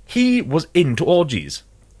 He was into orgies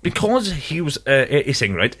because he was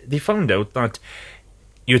hissing, right? They found out that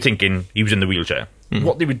you're thinking he was in the wheelchair.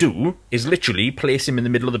 What they would do is literally place him in the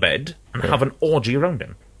middle of the bed and have an orgy around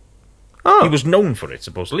him. Oh. He was known for it,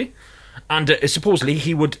 supposedly. And supposedly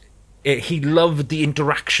he loved the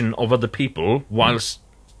interaction of other people whilst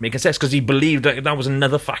making sex, because he believed that was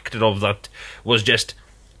another factor of that was just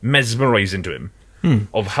mesmerising to him.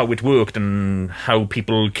 Of how it worked and how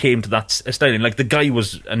people came to that styling. Like, the guy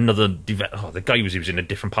was he was in a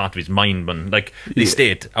different part of his mind, man. Like, they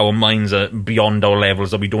state our minds are beyond our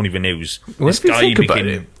levels that we don't even use. Well, This if you guy think about became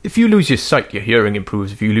it, if you lose your sight, your hearing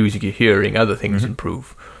improves. If you lose your hearing, other things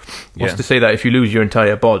improve. What's Yeah. to say that if you lose your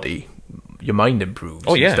entire body, your mind improves?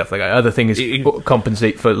 Oh, yeah. And stuff like that. Other things It-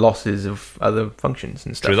 compensate for losses of other functions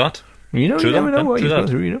and stuff. True that. You True never that, know man, what true you're going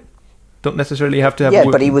that. through, Don't necessarily have to have Yeah, a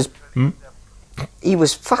work- but he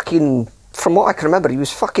was fucking, from what I can remember, he was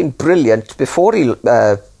fucking brilliant before he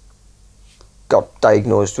got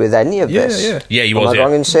diagnosed with any of Yeah, this. yeah. Yeah, he Am was, I yeah.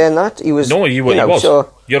 wrong in saying that? He was. No, he was. So,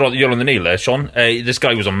 You're on the nail there, Sean. This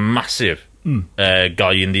guy was a massive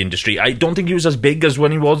guy in the industry. I don't think he was as big as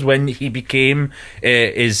when he became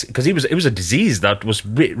because it was a disease that was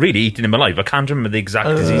really eating him alive. I can't remember the exact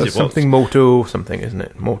disease it was. something moto something, isn't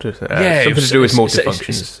it? Motor, Yeah, something to do with motor it's-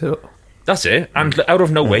 functions. So, That's it. And out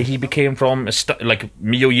of nowhere, he became from like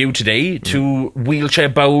me or you today to wheelchair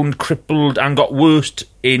bound, crippled, and got worse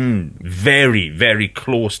in very, very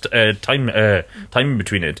close time in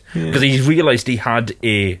between it, because he realised he had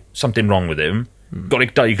something wrong with him. Got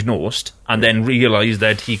it diagnosed, and then realised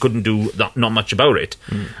that he couldn't do not much about it,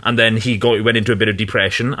 and then he went into a bit of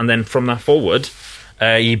depression, and then from that forward,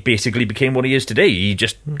 he basically became what he is today. He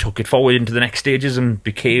just took it forward into the next stages and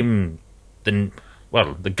became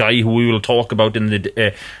the guy who we will talk about in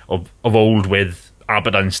the of old with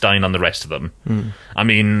Albert Einstein and the rest of them. I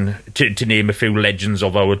mean, to name a few legends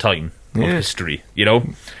of our time, of history,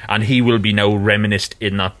 and he will be now reminisced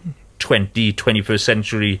in that 21st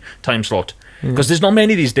century time slot. Because there's not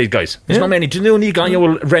many these days, guys. There's not many. Do you know the only guy who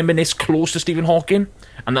will reminisce close to Stephen Hawking?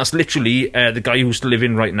 And that's literally the guy who's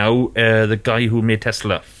living right now, the guy who made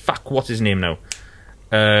Tesla. Fuck, what's his name now?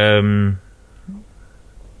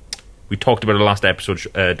 We talked about it last episode,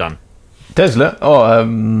 Dan. Tesla.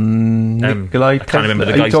 Nikolai. I can't remember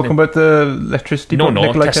the Are you guy's talking name. about the electricity? No, boat,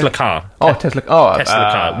 Nikolai Tesla car. Oh, Tesla. Oh, Tesla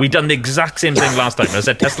car. We done the exact same thing last time. I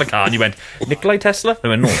said Tesla car, and you went Nikolai Tesla. I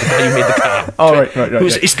went, no, the guy who made the car. Oh, right.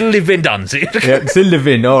 He's still living, Dan. See? Yeah, still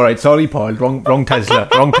living. All right, sorry, Paul. Wrong Tesla.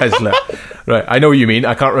 Wrong Tesla. Right, I know what you mean.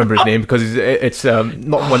 I can't remember his name because it's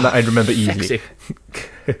not one that I'd remember easily.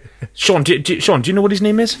 Sean, do you know what his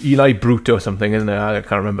name is? Eli Brute or something, isn't it? I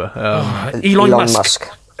can't remember. Elon Musk.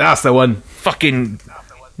 That's the one. Fucking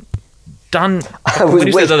Dan. I was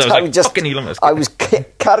fucking Elon Musk. I was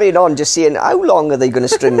carrying on, just saying, how long are they going to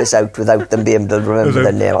string this out without them being able to remember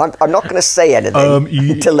their name? I'm not going to say anything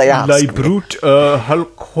until they ask. Eli Brute,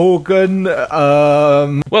 Hulk Hogan.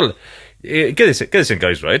 Well, get this in,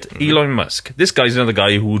 guys. Right, Elon Musk. This guy's another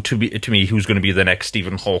guy who, to me, who's going to be the next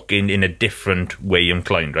Stephen Hawking in a different way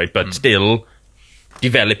inclined, right? But still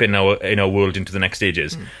developing in our world into the next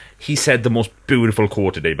stages. He said the most beautiful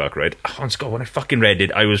quote today back, right? Oh, God, when I fucking read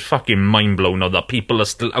it, I was fucking mind blown now that people are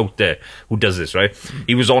still out there who does this, right?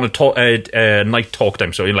 He was on a night talk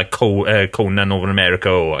time, so in like Conan over in America,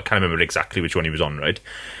 or I can't remember exactly which one he was on, right?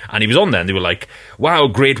 And he was on there, and they were like, wow,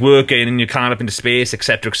 great work getting your car up into space,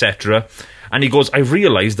 etc., etc. And he goes, I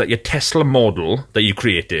realised that your Tesla model that you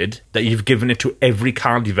created, that you've given it to every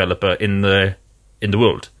car developer in the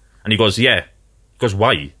world. And he goes, yeah. He goes,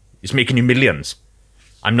 why? It's making you millions.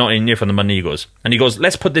 I'm not in here for the money, he goes. And he goes,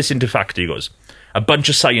 let's put this into fact, he goes. A bunch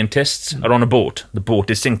of scientists are on a boat. The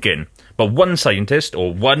boat is sinking. But one scientist,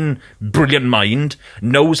 or one brilliant mind,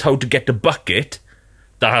 knows how to get the bucket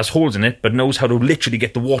that has holes in it, but knows how to literally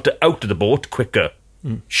get the water out of the boat quicker.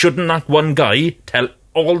 Shouldn't that one guy tell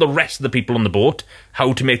all the rest of the people on the boat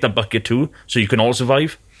how to make that bucket too, so you can all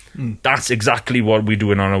survive? That's exactly what we're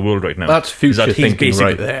doing on our world right now. That's Is future that he's thinking basically-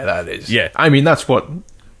 right there, that is. Yeah. I mean, that's what...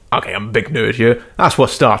 Okay, I'm a big nerd here. That's what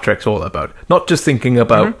Star Trek's all about. Not just thinking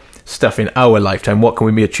about stuff in our lifetime, what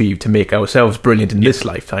can we achieve to make ourselves brilliant in this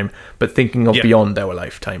lifetime, but thinking of beyond our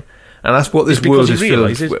lifetime. And that's what this It's because world he is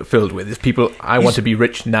realises- filled with. Is people, I want to be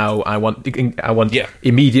rich now, I want Yeah.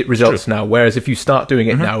 immediate results now, whereas if you start doing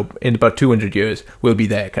it now, in about 200 years, we'll be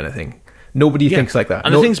there kind of thing. Nobody thinks like that.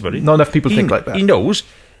 And the thing's about it, not enough people think like that. He knows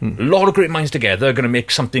a lot of great minds together are going to make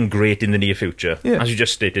something great in the near future, Yeah. as you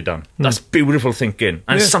just stated, Dan. That's beautiful thinking,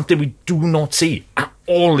 and it's something we do not see at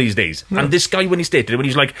all these days. And this guy, when he stated it, when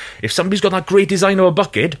he's like, if somebody's got that great design of a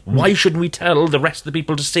bucket, why shouldn't we tell the rest of the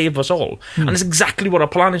people to save us all? And it's exactly what our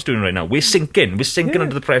planet is doing right now. We're sinking under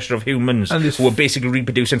the pressure of humans And this- who are basically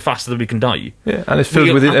reproducing faster than we can die. Yeah, and it's filled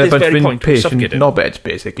We- with at a this bunch very of point, impatient suffocate it. knobheads,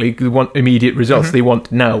 basically. They want immediate results. They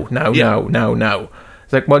want now. Yeah.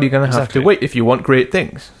 It's like, well, you're going to have Exactly. to wait if you want great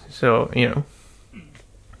things. So, you know.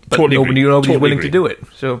 But Totally agree. nobody's Totally willing agree. to do it.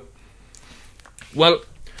 So, Well,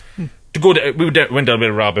 to go, went down a bit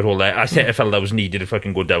of a rabbit hole there. I felt that was needed if I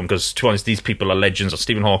can go down because, to be honest, these people are legends.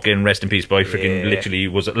 Stephen Hawking, rest in peace, boy, freaking literally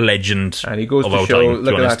was a legend. and he goes of to our show, time, look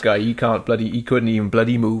to be at honest. that guy. He couldn't even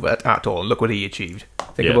bloody move at all. Look what he achieved.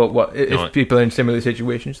 Think Yeah. about what, if No, people are in similar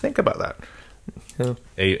situations, think about that. So,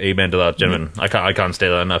 Amen to that, gentlemen. I can't say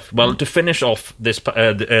that enough. Well, to finish off this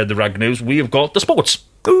the rag news, we have got the sports.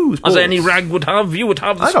 ooh, As sports. any rag would have, you would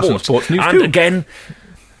have the I got sports. some sports news and too. again,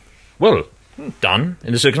 well, Dan,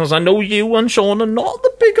 in the circumstances, I know you and Sean are not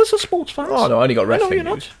the biggest of sports fans. Oh, no, I only got wrestling you're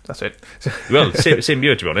not. news. That's it. Well, same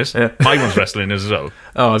here, to be honest. Yeah. My one's wrestling as well.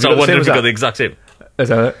 Oh, have so you I got the wonder same if as we got that? the exact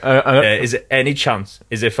same. Is it any chance?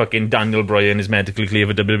 Is it fucking Daniel Bryan is medically clear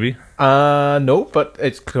for WWE? No, but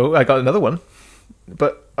it's cool. I got another one.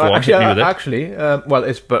 But Go on, hit me with it. well,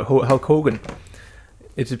 it's but Hulk Hogan.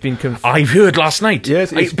 It has been confirmed. I've heard last night.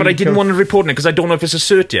 Yes, it's but I been didn't want to report it because I don't know if it's a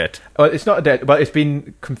cert yet. Well, it's not a dead, but it's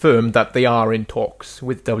been confirmed that they are in talks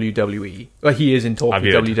with WWE. Well, he is in talks Have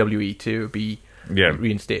with you heard? WWE to be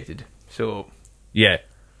reinstated. So, Yeah.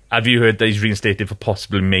 Have you heard that he's reinstated for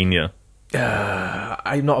possibly Mania?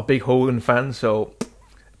 I'm not a big Hogan fan, so,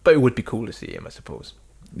 but it would be cool to see him, I suppose.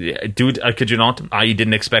 Yeah, dude, I kid you not. I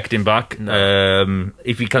didn't expect him back.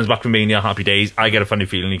 If he comes back from Mania, happy days. I get a funny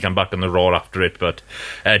feeling he come back on the Raw after it. But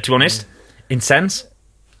to be honest, in sense,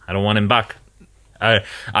 I don't want him back. To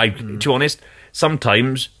be honest,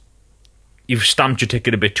 sometimes you've stamped your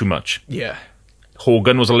ticket a bit too much. Yeah.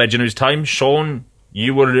 Hogan was a legend of his time. Sean,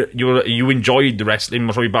 you enjoyed the wrestling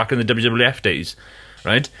probably back in the WWF days,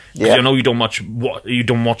 right? 'Cause Yeah. you know you don't watch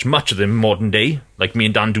much of them modern day, like me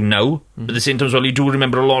and Dan do now. But at the same time, as well, you do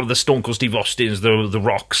remember a lot of the Stone Cold Steve Austins, the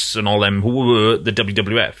Rocks, and all them who were the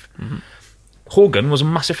WWF. Hogan was a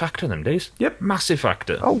massive factor in them days. Yep. Massive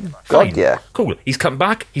factor. Oh, Fine. God, yeah. Cool. He's come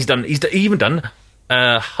back. He's even done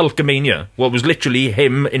Hulkamania, what was literally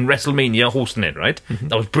him in WrestleMania hosting it, right?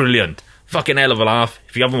 That was brilliant. Fucking hell of a laugh.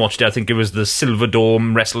 If you haven't watched it, I think it was the Silver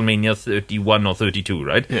Dome WrestleMania 31 or 32,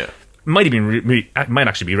 right? Yeah. Might have been, might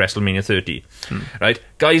actually be WrestleMania 30, right?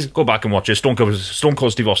 Guys, go back and watch it. Stone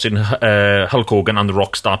Cold Steve Austin, Hulk Hogan, and The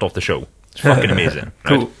Rock start off the show. It's fucking amazing.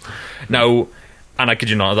 Right? Cool. Now, and I kid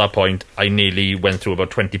you not, at that point, I nearly went through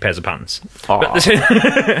about 20 pairs of pants. Aw. But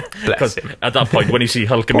Bless him. at that point, when you see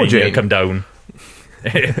Poor Hulkamania Jane. come down,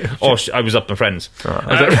 I was up my friends.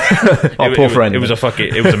 Poor friend. It was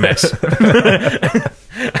a mess.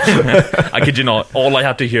 I kid you not. All I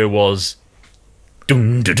had to hear was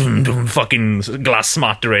dum dum dum dum, fucking glass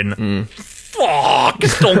smattering. Fuck,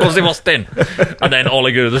 Stone Cold Steve Austin. And then all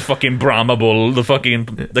I heard was fucking Brahma Bull,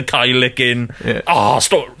 the Kai licking. Yeah.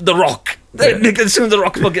 The Rock. As soon as the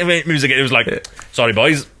Rock fucking made music, it was like, sorry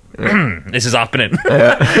boys. This is happening.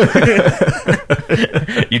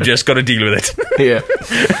 You just got to deal with it. Yeah.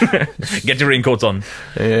 Get your raincoats on.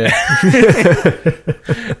 Yeah.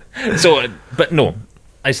 So, but no,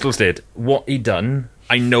 I still said what he done.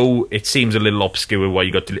 I know it seems a little obscure why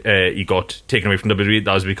he got taken away from WWE.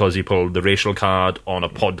 That was because he pulled the racial card on a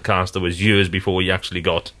podcast that was years before he actually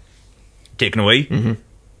got taken away. Mm-hmm.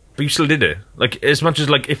 But you still did it. Like, as much as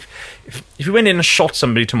like if you went in and shot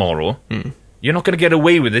somebody tomorrow. You're not going to get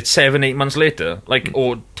away with it 7-8 months later,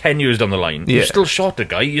 or 10 years down the line. Yeah. You still shot a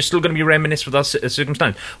guy. You're still going to be reminiscent with that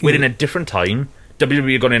circumstance. We're in a different time.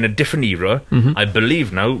 WWE are going in a different era. I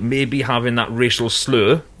believe now, maybe having that racial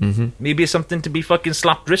slur, maybe it's something to be fucking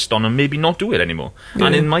slapped wrist on and maybe not do it anymore.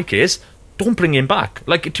 And in my case, don't bring him back.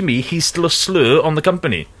 Like, to me, he's still a slur on the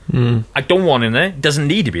company. I don't want him there. Doesn't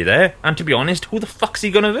need to be there. And to be honest, who the fuck's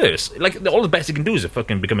he going to verse? Like, all the best he can do is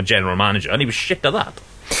fucking become a general manager, and he was shit at that.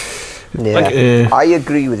 Yeah, I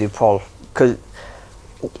agree with you, Paul, because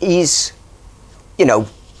he's,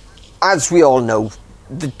 as we all know,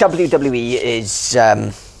 the WWE is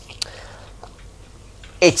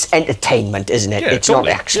it's entertainment, isn't it? Yeah, it's totally.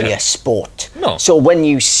 not actually a sport. No. So when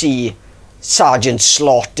you see Sergeant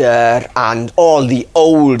Slaughter and all the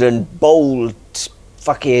old and bold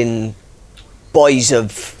fucking boys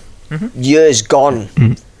of years gone,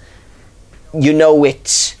 you know,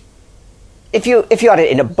 it's if you had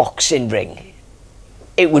it in a boxing ring,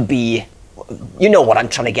 it would be, you know what I'm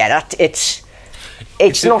trying to get at.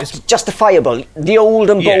 It's not justifiable. The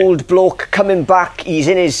old and bold bloke coming back, he's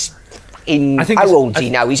in his how old is he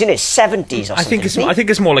now? He's in his 70s or something. I think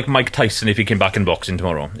it's more like Mike Tyson if he came back in boxing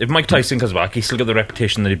tomorrow. If Mike Tyson comes back, he's still got the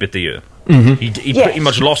reputation that he bit the year. He pretty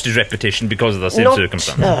much lost his reputation because of that same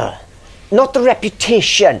circumstance. Not the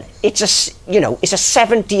reputation. It's a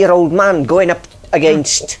 70-year-old man going up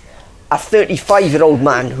against a 35-year-old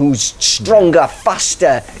man who's stronger,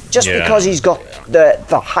 faster. Just because he's got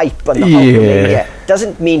the hype and the Hulkamania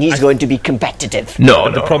doesn't mean he's going to be competitive.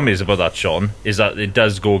 No, the problem is about that, Sean, is that it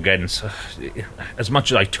does go against. As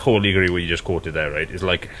much as I totally agree with what you just quoted there, right? It's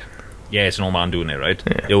like, yeah, it's an old man doing it, right?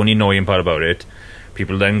 Yeah. The only annoying part about it,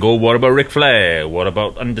 people then go, what about Ric Flair? What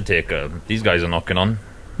about Undertaker? These guys are knocking on.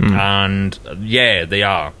 And they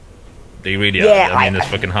are. They really are. I mean, it's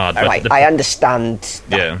fucking hard. But I understand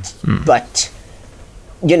that. Yeah. But,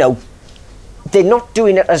 you know, they're not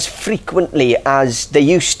doing it as frequently as they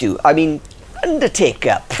used to. I mean,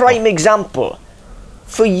 Undertaker, prime example.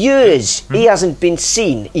 For years, he hasn't been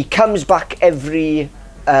seen. He comes back every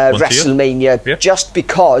WrestleMania just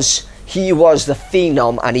because he was the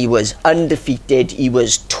Phenom and he was undefeated. He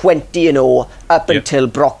was 20-0 up until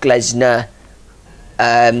Brock Lesnar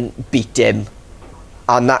beat him.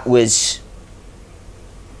 And that was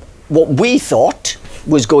what we thought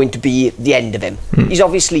was going to be the end of him. He's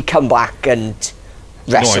obviously come back and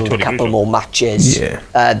wrestled a couple more matches.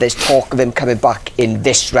 Yeah. There's talk of him coming back in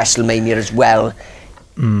this WrestleMania as well.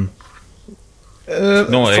 It's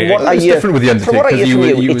different with the Undertaker. From what I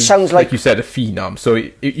hear from you, it sounds like you said, a phenom. So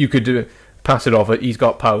you could pass it off. He's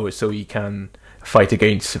got powers, so he can fight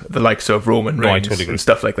against the likes of Roman Reigns and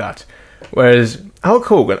stuff like that. Whereas Hulk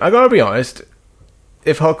Hogan, I gotta be honest,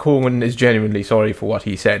 if Hulk Hogan is genuinely sorry for what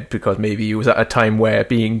he said, because maybe he was at a time where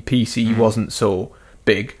being PC wasn't so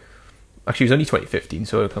big. Actually, it was only 2015,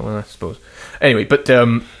 so I suppose. Anyway, but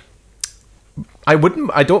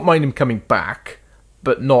I don't mind him coming back,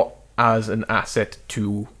 but not as an asset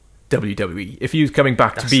to WWE. If he was coming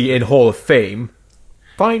back to be in Hall of Fame,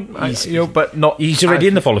 fine, but not. He's already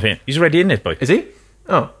in the Hall of Fame. He's already in it, boy. Is he?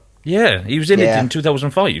 Oh, yeah, he was in it in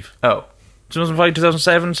 2005. Oh. 2005,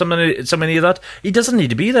 2007, something like that. He doesn't need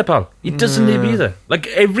to be there, pal. He doesn't need to be there. Like,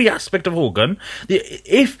 every aspect of Hogan,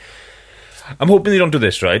 I'm hoping they don't do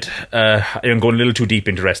this, right? I'm going a little too deep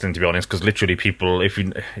into wrestling, to be honest, because literally people, if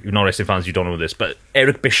you're not wrestling fans, you don't know this, but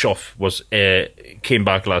Eric Bischoff came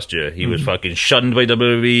back last year. He was fucking shunned by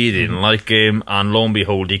WWE, they didn't like him, and lo and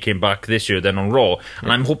behold, he came back this year, then on Raw.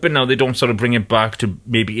 And I'm hoping now they don't sort of bring him back to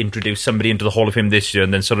maybe introduce somebody into the Hall of Fame this year,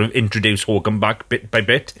 and then sort of introduce Hogan back bit by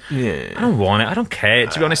bit. Yeah. I don't want it, I don't care.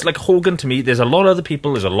 To be honest, like Hogan, to me, there's a lot of other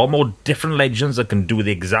people, there's a lot more different legends that can do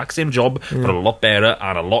the exact same job, but a lot better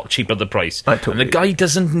and a lot cheaper the price. And the guy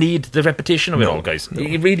doesn't need the repetition of it all, guys. No.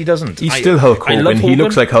 He really doesn't. He's still Hulk Hogan. He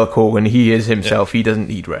looks like Hulk Hogan. He is himself. He doesn't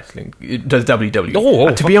need wrestling. It does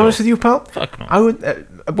WWE. To be honest with you, pal, fuck no. I would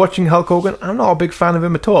watching Hulk Hogan. I'm not a big fan of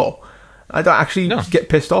him at all. I don't actually get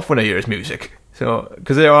pissed off when I hear his music. So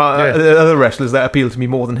because there are other wrestlers that appeal to me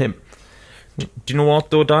more than him. Do you know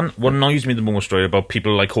what, though, Dan? What annoys me the most, right, about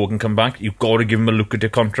people like Hogan come back, you've got to give him a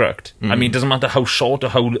lucrative contract. I mean, it doesn't matter how short or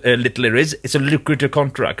how little it is, it's a lucrative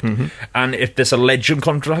contract. And if there's a legend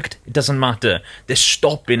contract, it doesn't matter. They're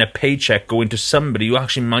stopping a paycheck going to somebody who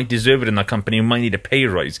actually might deserve it in that company, who might need a pay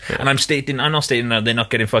rise. And I'm not stating that they're not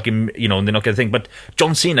getting fucking, they're not getting thing, but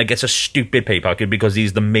John Cena gets a stupid pay packet because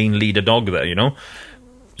he's the main leader dog there,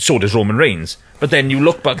 So does Roman Reigns. But then you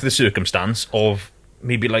look back at the circumstance of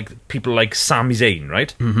maybe like people like Sami Zayn,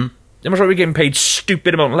 right? They must be getting paid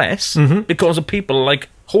stupid amount less because of people like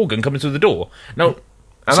Hogan coming through the door. Now,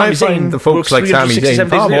 and I find the folks like Sami Zayn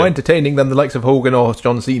far more entertaining than the likes of Hogan or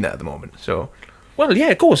John Cena at the moment. So, well, yeah,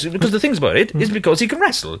 of course, because the things about it is because he can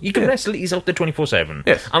wrestle. He can wrestle. He's out there 24/7.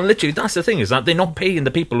 Yes, and literally that's the thing, is that they're not paying the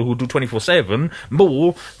people who do 24/7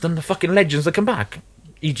 more than the fucking legends that come back.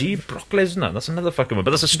 E.g. Brock Lesnar. That's another fucking one, but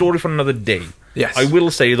that's a story for another day. Yes, I will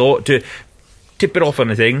say though, to tip it off on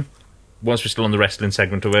anything, once we're still on the wrestling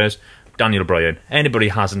segment of ours, Daniel Bryan. Anybody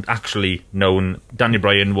hasn't actually known, Daniel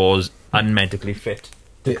Bryan was unmedically fit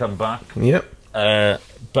to come back. Yep.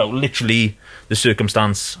 But literally, the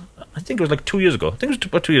circumstance, I think it was like 2 years ago. I think it was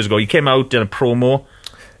about 2 years ago. He came out in a promo.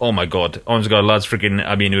 Oh my god, honest to God, lads, freaking!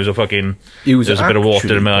 I mean, it was a fucking. It was There's a bit of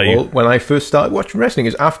water in my. Paul, when I first started watching wrestling,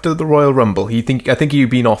 is after the Royal Rumble. I think he'd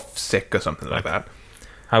been off sick or something like that.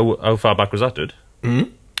 How far back was that, dude?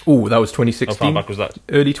 Oh, that was 2016. How far back was that?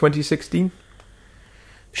 Early 2016.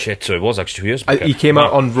 Shit, so it was actually 2 years back. He came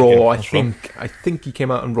out on Raw. Yeah, I think he came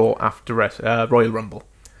out on Raw after Royal Rumble.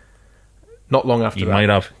 Not long after He that. might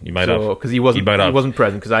have. Because he wasn't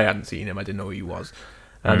present because I hadn't seen him. I didn't know who he was.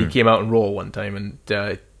 And he came out on Raw one time and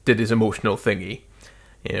did his emotional thingy,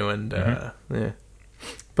 and yeah.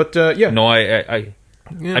 But yeah. No,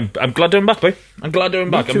 I'm glad to him back, boy. I'm glad to him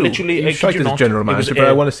back. Me I'm too. literally. He's shite as general manager, but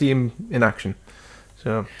I want to see him in action.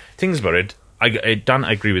 So things about it. Dan,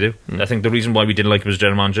 I agree with you. I think the reason why we didn't like him as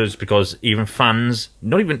general manager is because even fans,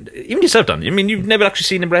 not even yourself, Dan. I mean, you've never actually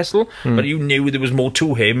seen him wrestle, but you knew there was more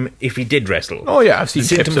to him if he did wrestle. Oh yeah, I've seen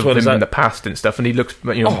clips of him that. in the past and stuff, and he looks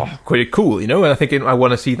quite cool, And I think I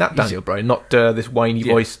want to see that Daniel Bryan, not this whiny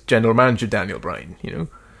voice general manager Daniel Bryan,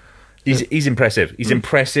 He's impressive. He's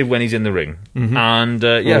impressive when he's in the ring. And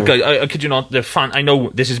I kid you not, the fan. I know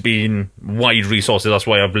this has been wide resources. That's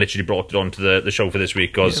why I've literally brought it onto the show for this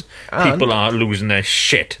week because people are losing their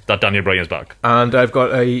shit that Daniel Bryan's back. And I've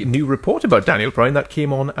got a new report about Daniel Bryan that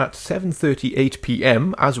came on at 7:38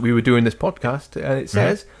 p.m. as we were doing this podcast, and it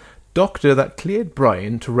says. Doctor that cleared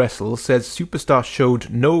Bryan to wrestle says superstar showed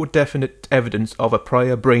no definite evidence of a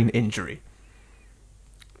prior brain injury.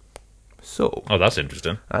 So, that's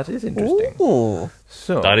interesting. That is interesting. Ooh.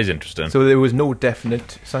 So that is interesting. So there was no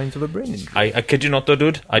definite signs of a brain injury. I kid you not, though,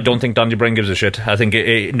 dude. I don't think Daniel Bryan gives a shit. I think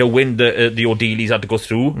knowing the ordeal he's had to go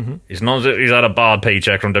through, it's not that he's had a bad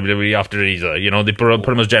paycheck from WWE after either. They put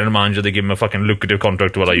him as general manager. They give him a fucking lucrative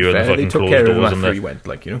contract. What I hear, the fucking they took closed care of him doors after and he went,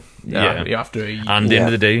 after he. And at the end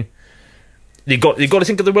of the day, they got to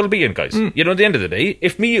think of the well-being, guys. At the end of the day,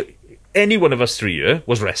 if any one of us three here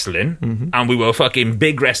was wrestling and we were fucking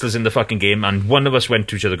big wrestlers in the fucking game and one of us went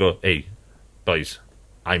to each other and go, hey, boys,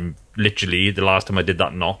 I'm literally, the last time I did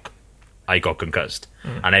that knock, I got concussed.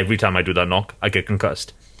 And every time I do that knock, I get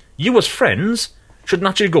concussed. You as friends should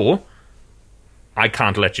naturally go, I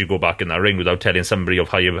can't let you go back in that ring without telling somebody of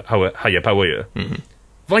higher power here.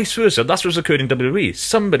 Vice versa, that's what's occurred in WWE.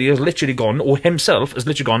 Somebody has literally gone, or himself has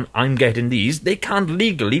literally gone, I'm getting these. They can't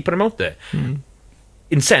legally put him out there.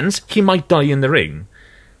 In sense, he might die in the ring.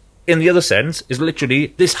 In the other sense, is literally,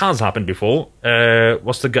 this has happened before.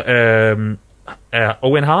 What's the guy?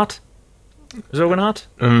 Owen Hart? Was it Owen Hart?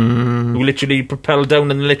 Who literally propelled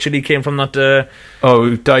down and literally came from that...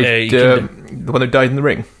 who died, the one who died in the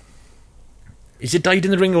ring. Is it died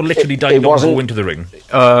in the ring or literally died on go into the ring?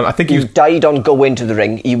 I think he died on go into the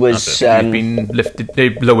ring. He was... he'd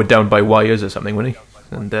been lowered down by wires or something, wasn't he?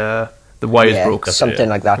 And... the wires broke. Something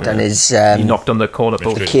like that, and his... he knocked on the corner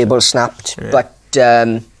post. The cable snapped. Yeah. But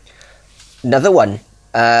another one,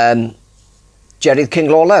 Jerry the King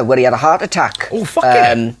Lawler, where he had a heart attack. Oh, fuck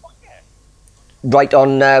yeah. Right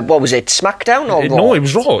on, what was it, SmackDown or Raw? No, it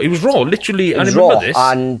was Raw. It was Raw, literally. I remember this.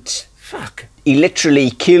 And fuck. He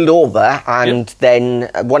literally keeled over, and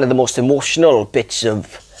then one of the most emotional bits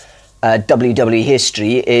of WWE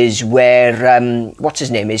history is where what's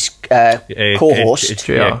his name, his co-host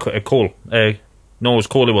Cole. No, it was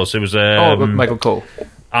Cole. It was Michael Cole.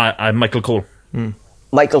 Michael Cole.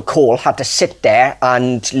 Michael Cole had to sit there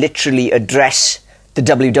and literally address the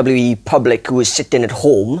WWE public who was sitting at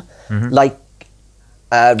home,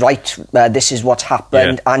 this is what's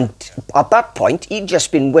happened, and at that point he'd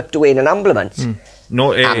just been whipped away in an ambulance.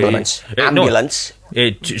 Ambulance.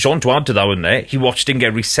 Sean, to add to that one there, he watched him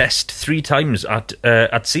get recessed 3 times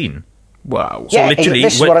at scene. Wow. So literally,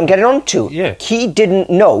 this is what I'm getting on to. Yeah. He didn't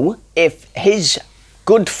know if his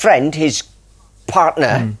good friend, his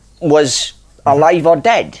partner, was alive or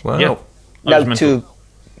dead. Wow. Yeah. Now,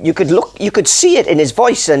 you could see it in his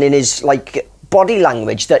voice and in his body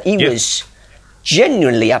language that he was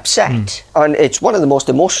genuinely upset, and it's one of the most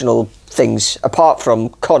emotional things apart from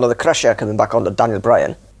Conor the Crusher coming back on to Daniel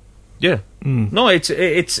Bryan. Yeah. No, it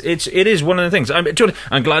is one of the things.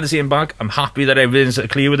 I'm glad to see him back. I'm happy that everything's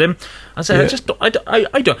clear with him. I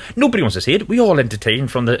don't. Nobody wants to see it. We all entertain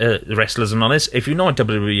from the wrestlers and all this. If you're not a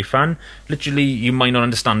WWE fan, literally, you might not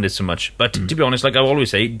understand it so much. But to be honest, like I always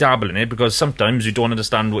say, dabble in it because sometimes you don't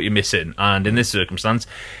understand what you're missing. And in this circumstance,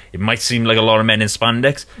 it might seem like a lot of men in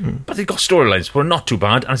spandex, but they've got storylines who are not too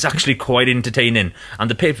bad, and it's actually quite entertaining. And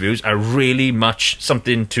the pay-per-views are really much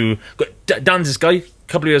something to. Dan's this guy.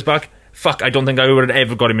 Couple of years back, I don't think I would have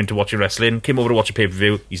ever got him into watching wrestling. Came over to watch a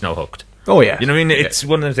pay-per-view, he's now hooked. Oh yeah. You know what I mean? It's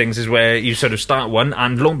one of the things is where you sort of start one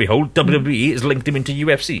and lo and behold, WWE has linked him into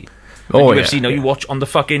UFC. UFC now you watch on the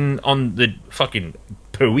fucking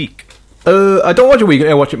per week. I don't watch it weekly.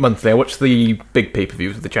 I watch it monthly. I watch the big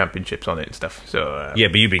pay-per-views with the championships on it and stuff. So Yeah,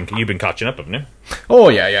 but you've been catching up, haven't you? oh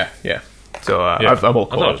yeah. So Yeah. I'm all I thought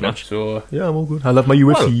caught it was up now. much. So yeah, I'm all good. I love my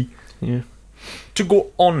UFC. Yeah. To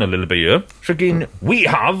go on a little bit here, so again, we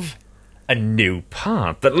have a new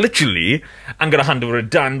part that literally I'm going to hand over to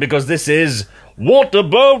Dan because this is What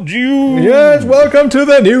About You? Yes, welcome to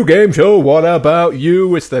the new game show. What about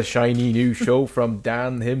you? It's the shiny new show from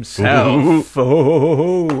Dan himself.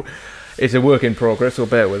 Oh, it's a work in progress, so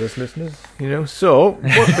bear with us, listeners. So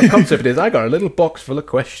what the concept is, I got a little box full of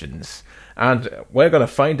questions, and we're going to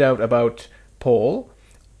find out about Paul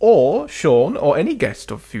or Sean or any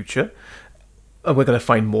guest of future. And we're going to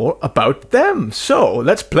find more about them. So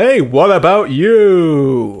let's play What About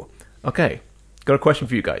You? Okay, got a question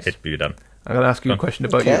for you guys. Hit you, Dan. I'm going to ask you a question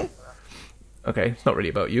about you. Okay, it's not really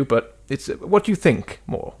about you, but it's what you think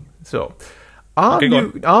more. So,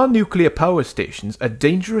 are nuclear power stations a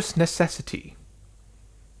dangerous necessity?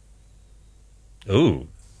 Ooh.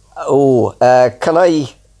 Can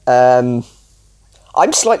I...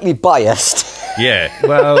 I'm slightly biased. Yeah.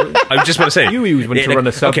 Well, I was just about to say. you use when to run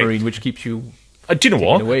a submarine, okay. which keeps you... Do you know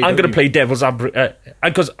what? away, I'm don't going to you? play devil's advocate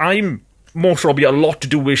because I'm most probably a lot to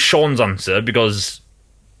do with Sean's answer because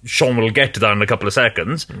Sean will get to that in a couple of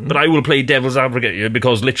seconds. But I will play devil's advocate here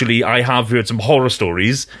because literally I have heard some horror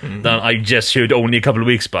stories that I just heard only a couple of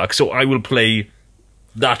weeks back. So I will play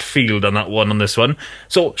that field on that one on this one.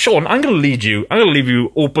 So Sean, I'm going to leave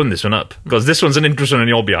you open this one up because this one's an interesting on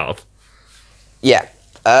your behalf. Yeah.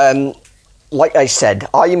 Like I said,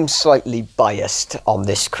 I am slightly biased on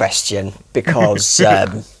this question because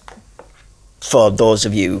for those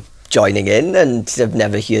of you joining in and have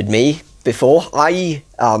never heard me before, I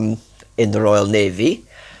am in the Royal Navy.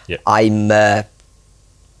 Yeah. I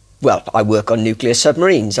work on nuclear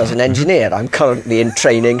submarines as an engineer. I'm currently in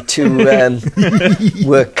training to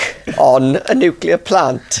work on a nuclear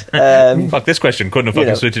plant. Fuck, this question couldn't have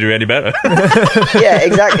fucking suited you any better. Yeah,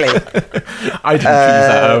 exactly. I didn't choose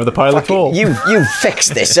that out of the pile at all. You've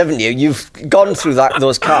fixed this, haven't you? You've gone through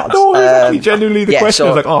those cards. No, it was actually genuinely the yeah, question.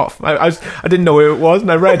 so- I was like, I didn't know who it was,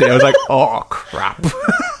 and I read it. I was like, oh, crap.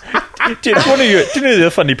 Do you know the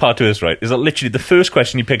funny part to this, right? Is that literally the first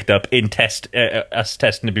question you picked up in us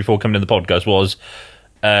testing it before coming in the podcast was,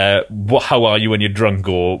 how are you when you're drunk,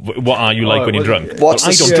 or what are you like when you're drunk? What's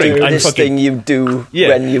Well, the I don't drink. I'm stupidest fucking thing you do Yeah.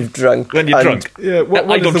 when you've drunk? when you're And drunk. Yeah, what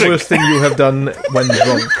I is don't the drink. worst thing you have done when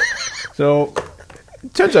drunk? So,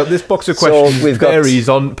 it turns out this box of questions we've got- varies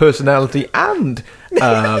on personality and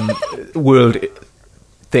world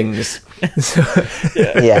things.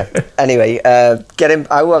 Yeah. Anyway, get him.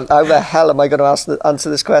 How the hell am I going to answer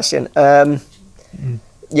this question?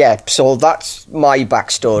 Yeah. So that's my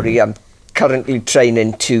backstory. I'm currently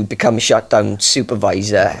training to become a shutdown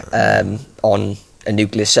supervisor on a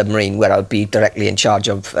nuclear submarine, where I'll be directly in charge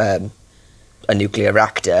of a nuclear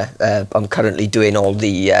reactor. I'm currently doing all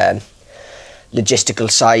the logistical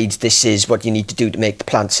sides. This is what you need to do to make the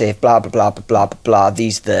plant safe. Blah blah blah blah blah blah blah.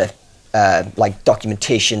 These are the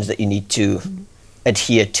documentations that you need to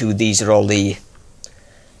adhere to. These are all the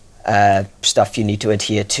stuff you need to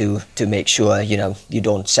adhere to make sure you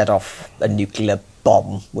don't set off a nuclear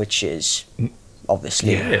bomb, which is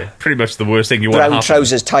obviously Pretty much the worst thing you want to brown happen.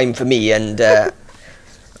 trousers time for me and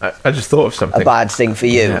I just thought of something. a bad thing for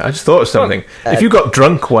you. Yeah, I just thought of something. If you got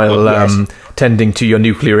drunk while yes. tending to your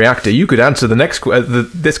nuclear reactor, you could answer the next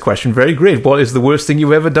this question very great. What is the worst thing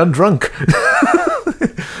you've ever done drunk?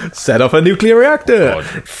 Set off a nuclear reactor. God,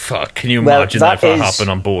 fuck, can you Well, imagine that that if that is- happened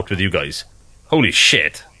on board with you guys? Holy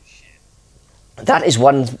shit. That is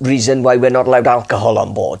one reason why we're not allowed alcohol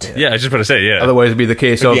on board. Yeah, I was just about to say, yeah. Otherwise, it'd be the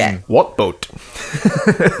case of Yeah. what boat?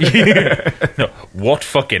 No, what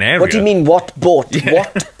fucking area? What do you mean, what boat?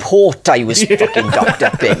 What port I was fucking docked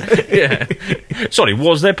up in? Yeah. Sorry,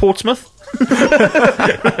 was there Portsmouth?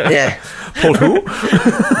 Yeah. Port who?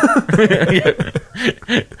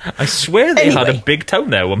 I swear they had a Anyway. big town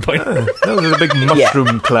there at one point. That was a big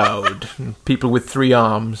mushroom cloud. People with 3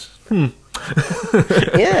 arms.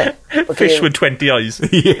 Yeah. Fish with 20 eyes.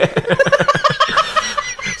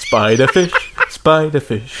 Spiderfish.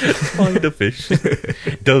 Spiderfish.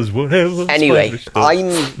 Spiderfish does whatever. Anyway,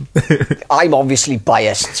 spiderfish does. I'm obviously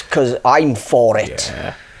biased because I'm for it.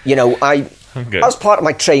 Yeah. Okay. As part of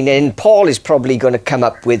my training, Paul is probably going to come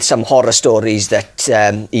up with some horror stories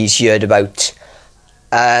that he's heard about.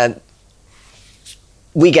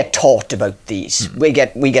 We get taught about these. We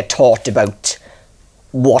get taught about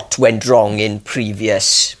what went wrong in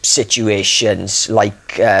previous situations,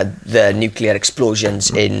 like the nuclear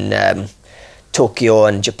explosions in Tokyo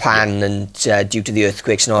and Japan, and due to the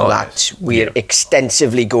earthquakes and all that. Yes. We're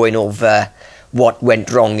extensively going over what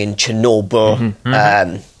went wrong in Chernobyl,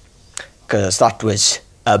 because that was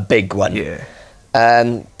a big one. Yeah.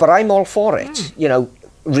 But I'm all for it. You know,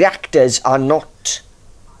 reactors are not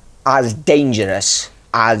as dangerous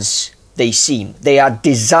as they seem. They are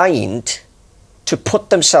designed to put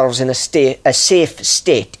themselves in a safe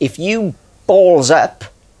state. If you balls up,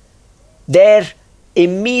 their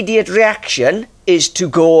immediate reaction is to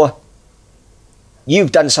go,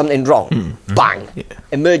 you've done something wrong. Bang. Yeah.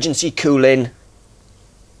 Emergency cooling.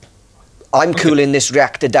 I'm cooling this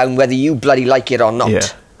reactor down whether you bloody like it or not. Yeah.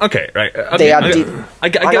 Okay, right. I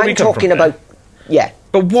get where I'm talking about. Yeah.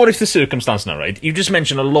 But what if the circumstance now, right? You just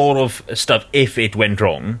mentioned a lot of stuff if it went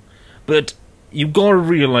wrong, but you've got to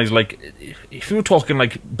realise, like, if you were talking,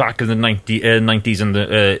 like, back in the 90s and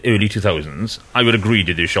the early 2000s, I would agree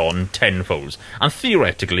with you, Sean, tenfold. And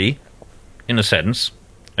theoretically, in a sense,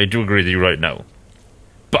 I do agree with you right now.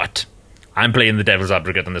 But I'm playing the devil's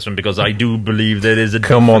advocate on this one because I do believe there is a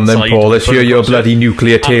Come on then, Paul. Let's hear your bloody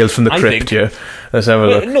nuclear tales from the crypt here. Let's have a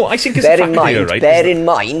look. No, I think it's bear a in fact mind, here, right? Bear in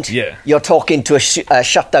mind, yeah. You're talking to a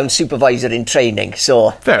shutdown supervisor in training,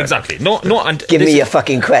 so... Exactly. And give me your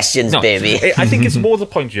fucking questions, baby. I think it's more the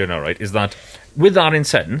point here now, right, is that with that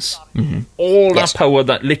incense, all that power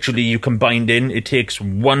that literally you combined in, it takes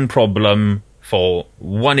one problem for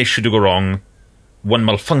one issue to go wrong, one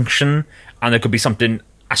malfunction, and there could be something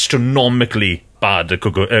astronomically bad that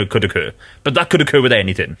could occur. But that could occur with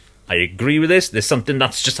anything. I agree with this. There's something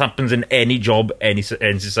that just happens in any job, any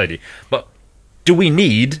society. But do we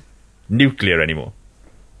need nuclear anymore?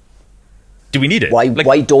 Do we need it?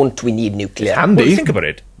 Why don't we need nuclear? It's handy. Well, think about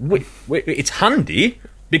it. It's handy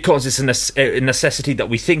because it's a necessity that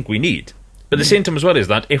we think we need. But at the same time as well is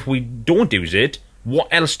that if we don't use it, what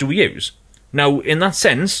else do we use? Now, in that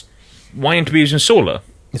sense, why aren't we using solar?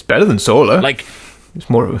 It's better than solar. Like... It's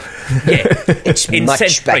more it's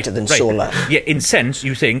much better than solar. Yeah, in sense,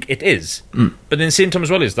 you think it is. But in the same time as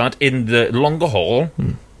well is that, in the longer haul,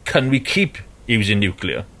 can we keep using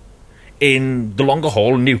nuclear? In the longer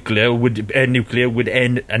haul, nuclear would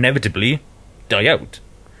inevitably die out.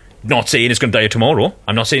 Not saying it's going to die out tomorrow.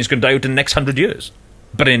 I'm not saying it's going to die out in the next 100 years.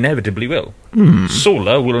 But it inevitably will.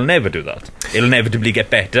 Solar will never do that. It'll inevitably get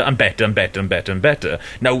better and better and better and better and better.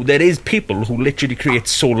 Now, there is people who literally create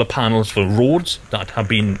solar panels for roads that have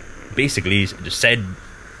been basically said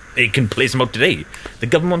they can place them out today. The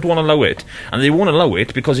government won't allow it. And they won't allow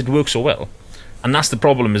it because it works so well. And that's the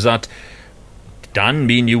problem, is that, Dan,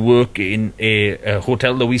 me and you work in a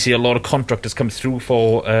hotel that we see a lot of contractors come through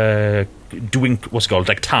for doing what's called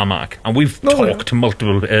like tarmac, and we've talked to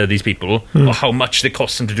multiple these people about how much they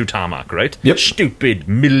cost them to do tarmac, right? Yep. Stupid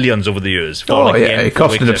millions over the years. For it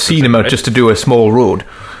cost an obscene amount just to do a small road.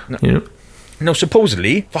 Now,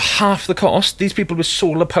 supposedly, for half the cost, these people with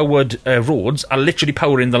solar-powered roads are literally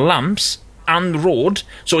powering the lamps and the road,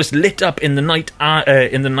 so it's lit up in the night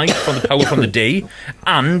from the power from the day,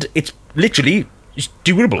 and it's literally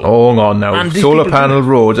durable. Oh, hang on now. Solar panel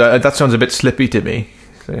roads, that sounds a bit slippy to me.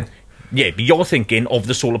 So. Yeah, but you're thinking of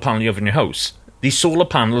the solar panel you have in your house. These solar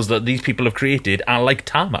panels that these people have created are like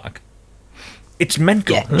tarmac. It's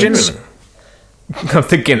mental, generally. I'm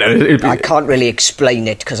thinking... I can't really explain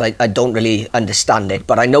it because I don't really understand it,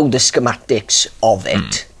 but I know the schematics of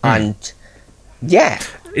it, and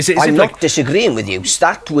I'm not disagreeing with you.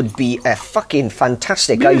 That would be a fucking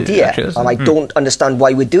fantastic idea, and I don't understand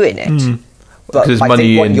why we're doing it. But I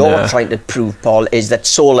think what you're trying to prove, Paul, is that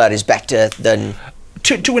solar is better than...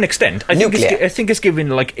 To an extent, I think it's giving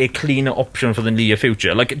like a cleaner option for the near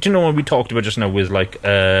future. Like, do you know what we talked about just now with like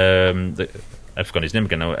I've forgotten his name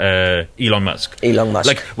again now. Elon Musk.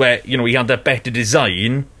 Like, where he had that better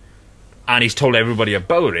design, and he's told everybody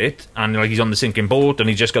about it, and like he's on the sinking boat, and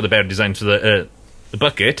he's just got the better design for the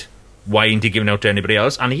bucket. Why ain't he giving out to anybody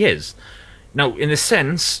else? And he is. Now, in a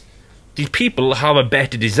sense, these people have a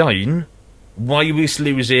better design. Why are we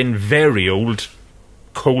using very old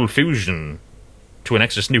coal fusion to an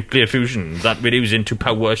extra nuclear fusion that we're using to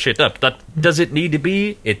power shit up? That does it need to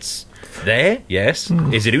be? It's there, yes.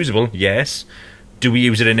 Is it usable? Yes. Do we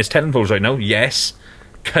use it in its tenfolds right now? Yes.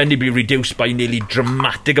 Can it be reduced by nearly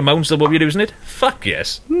dramatic amounts of what we're using it? Fuck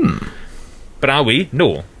yes. But are we?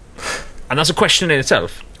 No. And that's a question in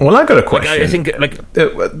itself. Well, I got a question. I think,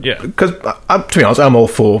 because to be honest, I'm all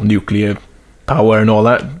for nuclear power and all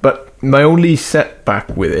that, but my only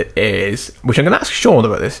setback with it is, which I'm going to ask Sean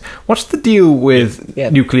about this, what's the deal with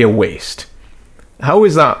nuclear waste? How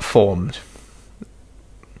is that formed?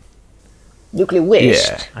 Nuclear waste?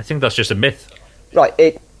 Yeah. I think that's just a myth. Right,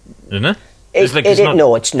 isn't it?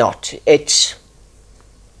 No, it's not. It's...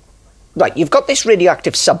 Right, you've got this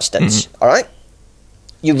radioactive substance, all right?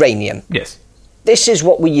 Uranium. Yes. this is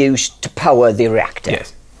what we use to power the reactor.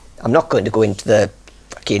 Yes. I'm not going to go into the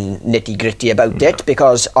fucking nitty-gritty about it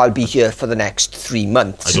because I'll be here for the next 3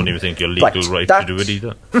 months. I don't even think you're legal But right that- to do it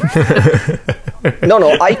either.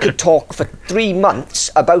 No, I could talk for 3 months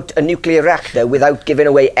about a nuclear reactor without giving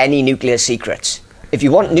away any nuclear secrets. If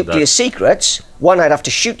you want nuclear secrets, one, I'd have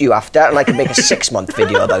to shoot you after, and I could make a 6-month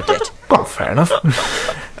video about it. Well, fair enough.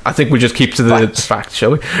 I think we'll just keep to the But- facts,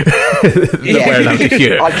 shall we? We're allowed to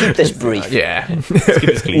hear. I'll keep this brief. Yeah. Keep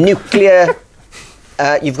this clean. Nuclear,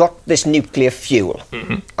 you've got this nuclear fuel,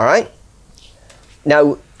 all right?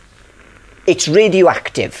 Now, it's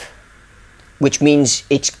radioactive, which means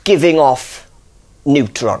it's giving off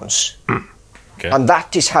neutrons. Okay. And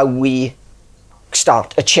that is how we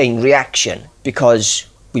start a chain reaction, because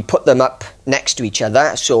we put them up next to each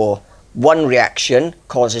other, so one reaction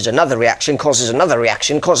causes another reaction, causes another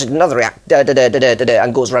reaction, causes another reaction,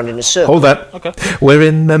 and goes round in a circle. Hold that. Okay. We're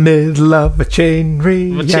in the middle of a chain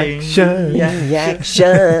reaction.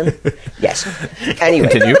 Reaction. Yes. Anyway,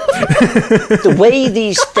 Continue. the way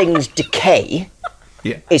these things decay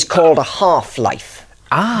Yeah. is called a half-life.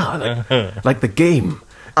 Like the game.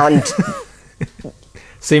 And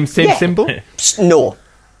Same Yeah. symbol? no.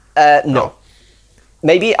 No.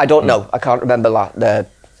 Maybe, I don't know. I can't remember that.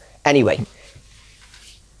 Anyway,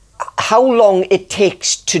 how long it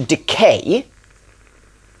takes to decay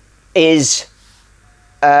is,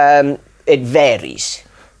 it varies.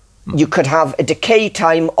 You could have a decay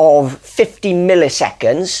time of 50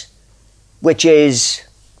 milliseconds, which is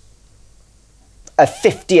a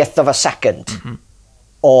 50th of a second.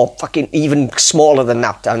 Or fucking even smaller than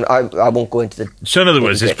that. And I won't go into the... So in other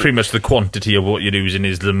words, it's nitty-gritty. pretty much the quantity of what you're using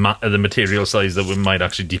is the material size that we might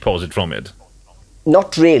actually deposit from it.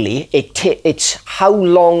 Not really. It's how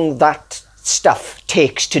long that stuff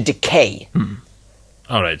takes to decay.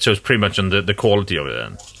 All right, so it's pretty much on the quality of it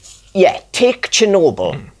then. Yeah, take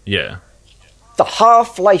Chernobyl. Yeah. The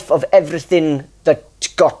half-life of everything that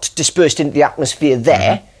got dispersed into the atmosphere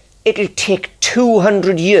there, it'll take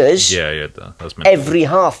 200 years Yeah, that's meant every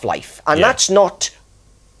half-life. And Yeah. that's not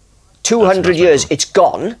 200 That's years, not- it's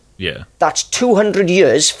gone. Yeah. That's 200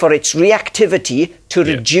 years for its reactivity to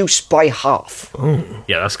Yeah. reduce by half.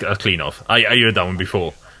 Yeah, that's clean off. I heard that one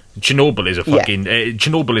before. Chernobyl is a fucking...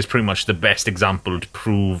 Chernobyl is pretty much the best example to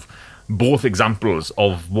prove both examples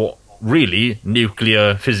of what really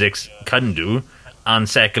nuclear physics can do, and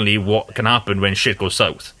secondly, what can happen when shit goes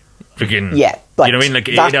south. Freaking... Yeah, but you know what I mean? Like,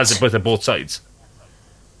 it that- has it both sides.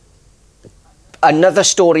 Another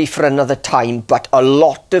story for another time, but a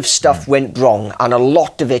lot of stuff went wrong, and a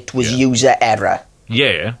lot of it was Yeah. user error.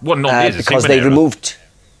 Yeah. Well, not is Because they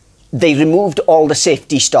removed all the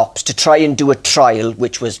safety stops to try and do a trial,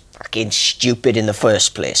 which was fucking stupid in the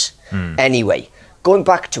first place. Anyway, going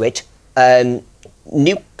back to it,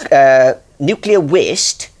 nuclear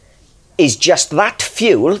waste is just that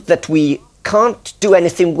fuel that we can't do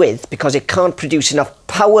anything with because it can't produce enough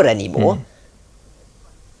power anymore,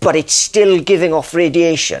 but it's still giving off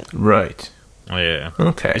radiation. Right. Oh, yeah.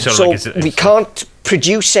 Okay. It's sort of So like it's- we can't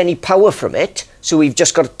produce any power from it, so we've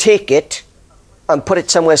just got to take it and put it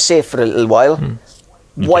somewhere safe for a little while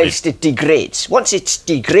whilst it degrades. Once it's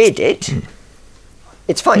degraded,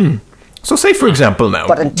 it's fine. So, say for example, now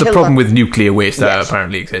But the until problem that- with nuclear waste that Yes.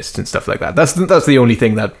 apparently exists and stuff like that. That's the only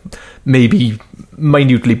thing that maybe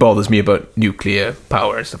minutely bothers me about nuclear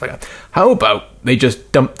power and stuff like that. How about they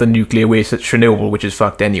just dump the nuclear waste at Chernobyl, which is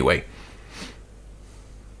fucked anyway?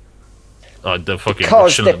 the fucking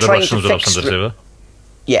Because they're the trying Russians to would have fix something to say with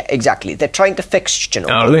Yeah, exactly. They're trying to fix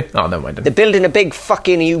Chernobyl. Oh, really? Oh, never mind. They're building a big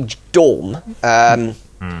fucking huge dome, I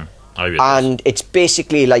read this. and it's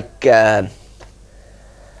basically like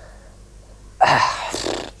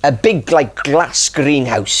a big like glass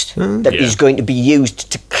greenhouse that is Yeah. going to be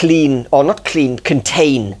used to clean, or not clean,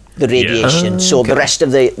 contain the radiation, so the rest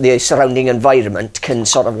of the surrounding environment can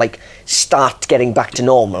sort of like start getting back to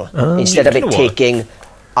normal. Instead of You know it what? taking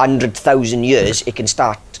 100,000 years, it can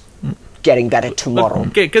start getting better tomorrow.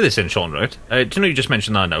 Get this in, Sean, right? Do you know you just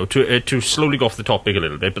mentioned that now? To slowly go off the topic a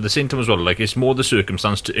little bit, but at the same time as well, like, it's more the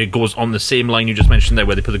circumstance, it goes on the same line you just mentioned there,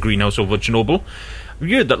 where they put the greenhouse over Chernobyl.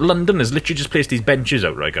 You heard that London has literally just placed these benches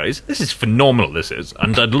out, right, guys? This is phenomenal, this is.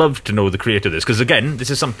 And I'd love to know the creator of this, because, again, this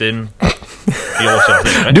is something... the awesome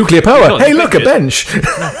thing, right? Nuclear power. No, Hey, the look, a benches- bench.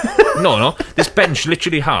 No. This bench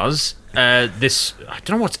literally has this... I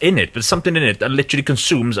don't know what's in it, but there's something in it that literally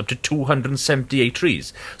consumes up to 278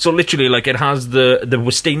 trees. So literally, like, it has the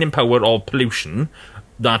sustaining power of pollution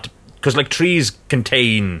that... Because, like, trees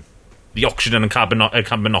contain the oxygen and carbon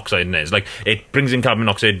monoxide in it. It's like, it brings in carbon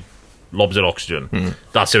monoxide, lobs out oxygen.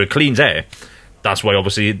 That's how it cleans air. That's why,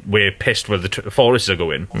 obviously, we're pissed where the forests are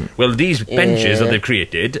going. Well, these benches that they've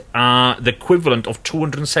created are the equivalent of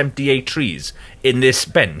 278 trees in this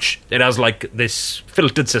bench. It has, like, this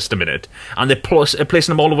filtered system in it. And they're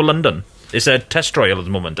placing them all over London. It's a test trial at the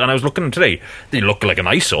moment. And I was looking today. They look like an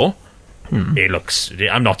eyesore. It looks...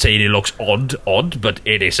 I'm not saying it looks odd, but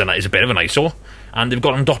it's a bit of an eyesore. And they've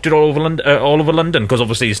got them dotted all over London, because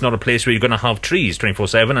obviously it's not a place where you're going to have trees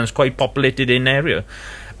 24/7, and it's quite populated in area.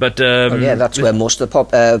 But that's where most of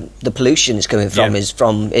the pollution is coming from, is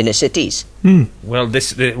from inner cities. Well,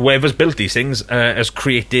 whoever's built these things has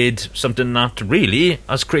created something that really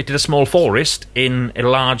has created a small forest in a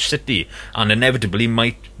large city, and inevitably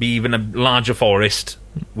might be even a larger forest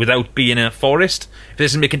without being a forest. If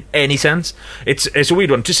this isn't making any sense, it's a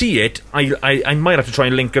weird one. To see it, I might have to try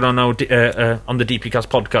and link it on our on the DPcast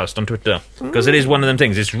podcast on Twitter, because it is one of them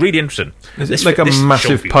things. It's really interesting. It's like a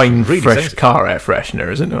massive pine fresh car air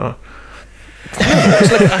freshener, isn't it?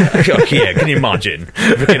 It's like, yeah, can you imagine?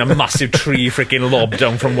 Freaking a massive tree freaking lobbed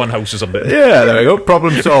down from one house or something. Yeah, there we go.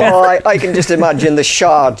 Problem solved. Oh, I can just imagine the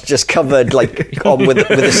shard just covered with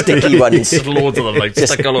the sticky ones. There's loads of them, like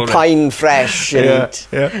just stuck all over. pine fresh. And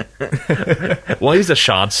Yeah. Why is the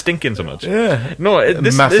shard stinking so much? Yeah. No,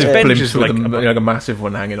 this bench is like a massive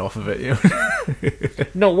one hanging off of it. You know?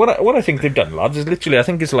 No, what I think they've done, lads, is literally, I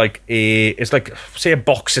think it's like say a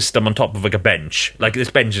box system on top of like a bench. Like this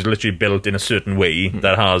bench is literally built in a certain way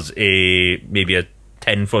that has maybe a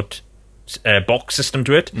 10-foot box system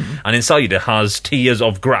to it, and inside it has tiers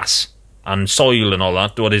of grass and soil and all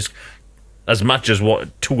that. What is as much as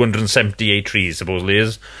what 278 trees supposedly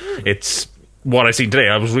is. It's what I seen today.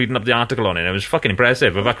 I was reading up the article on it, and it was fucking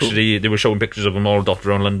impressive. They were showing pictures of them all dotted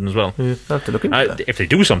around London as well. I have to look into that. If they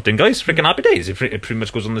do something, guys, freaking happy days. It pretty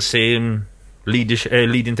much goes on the same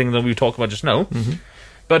leading thing that we talked about just now.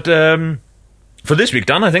 But for this week,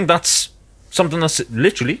 Dan, I think that's something that's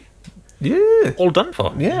literally all done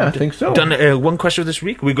for. Yeah, I think so. Done one question this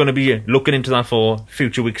week. We're going to be looking into that for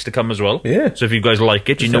future weeks to come as well. Yeah. So if you guys like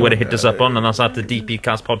it, you know where to hit us up on, and that's at the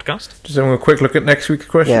DPcast podcast. Just having a quick look at next week's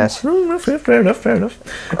question. Yes. Fair enough.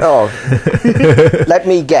 Oh, let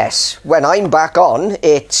me guess. When I'm back on,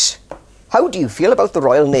 it's... How do you feel about the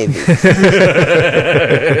Royal Navy?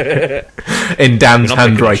 In Dan's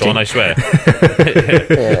handwriting. Sean, I swear.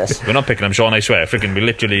 Yes. We're not picking them, Sean, I swear. Freaking, we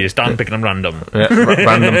literally is Dan picking them random. Yeah,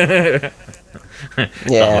 random.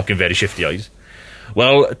 Yeah. Not looking very shifty eyes.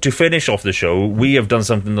 Well, to finish off the show, we have done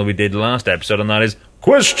something that we did last episode, and that is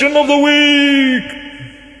Question of the Week!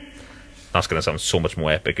 That's going to sound so much more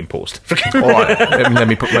epic in post. Let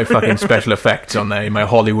me put my fucking special effects on there, my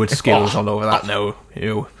Hollywood skills all over that now.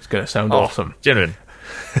 It's going to sound awesome. Genuine.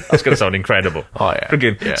 That's going to sound incredible. Oh, yeah.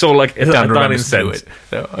 Freaking, yeah. So, like, Dan that remembers to do incense. it.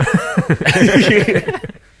 So.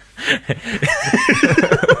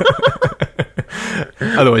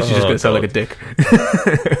 Otherwise, you're just going to sound like a dick.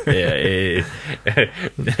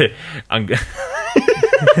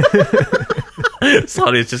 I'm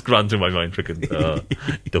sorry, it's just gone through my mind. Freaking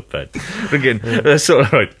duckhead. Freaking. So,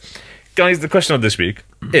 right, guys, the question of this week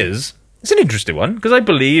is, it's an interesting one, because I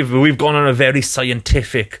believe we've gone on a very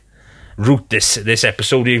scientific route this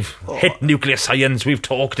episode. We've hit nuclear science, we've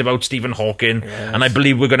talked about Stephen Hawking, and I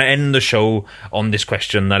believe we're going to end the show on this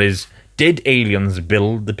question, that is, did aliens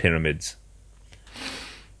build the pyramids?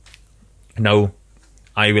 Now,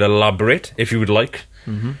 I will elaborate if you would like.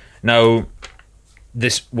 Now,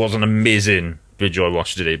 this was an amazing video I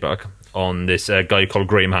watched today back on this guy called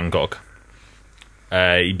Graham Hancock.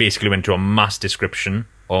 He basically went to a mass description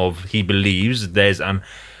of, he believes there's a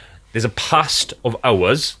past of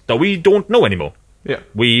ours that we don't know anymore. Yeah.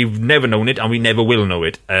 We've never known it, and we never will know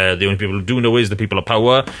it. The only people who do know is the people of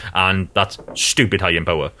power, and that's stupid high in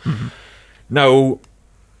power. Now,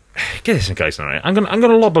 get this, guys, all right? I'm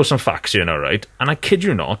gonna lob out some facts here now, right? And I kid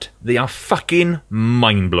you not, they are fucking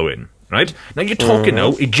mind-blowing, right? Now, you're talking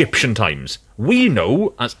now Egyptian times. We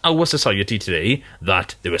know, as our society today,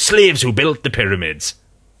 that there were slaves who built the pyramids.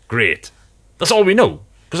 Great. That's all we know,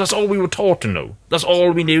 because that's all we were taught to know. That's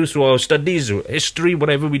all we knew through our studies, or history,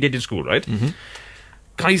 whatever we did in school, right?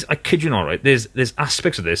 Guys, I kid you not, right? There's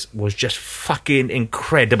aspects of this was just fucking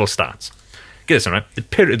incredible stats. Get this, all right?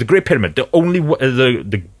 The Great Pyramid,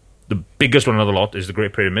 the biggest one of the lot is the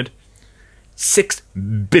Great Pyramid. 6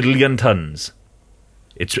 billion tons.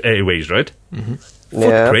 It weighs, right?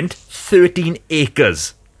 Footprint, 13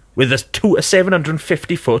 acres, with a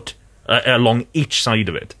 750 foot along each side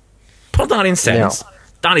of it. Put that in sense. Yeah.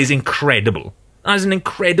 That is incredible. That is an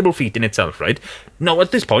incredible feat in itself, right? Now,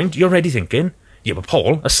 at this point, you're already thinking, yeah, but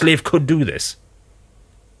Paul, a slave could do this.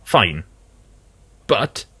 Fine.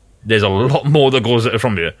 But There's a lot more that goes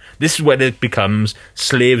from here. This is where it becomes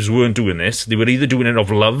slaves weren't doing this. They were either doing it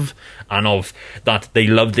of love and of that they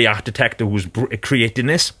loved the architect who was creating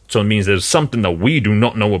this. So it means there's something that we do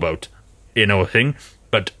not know about in our thing.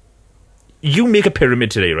 But you make a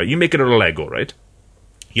pyramid today, right? You make it out of Lego, right?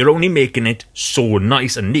 You're only making it so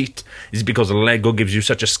nice and neat is because Lego gives you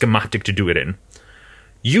such a schematic to do it in.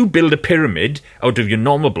 You build a pyramid out of your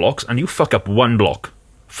normal blocks and you fuck up one block.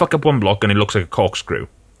 Fuck up one block and it looks like a corkscrew.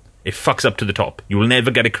 It fucks up to the top. You will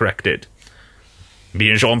never get it corrected.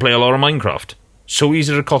 Me and Sean play a lot of Minecraft. So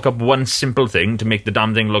easy to cock up one simple thing to make the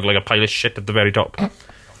damn thing look like a pile of shit at the very top. And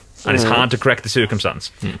it's hard to correct the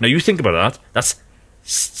circumstance. Now you think about that. That's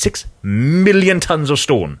 6 million tons of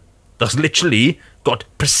stone. That's literally got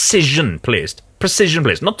precision placed. Precision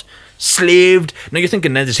placed. Not slaved. Now you're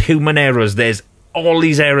thinking there's human errors. There's all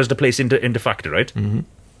these errors to place into factor, right?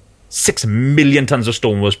 6 million tons of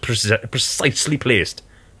stone was precisely placed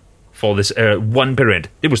for this one pyramid.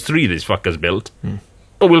 There was 3 these fuckers built.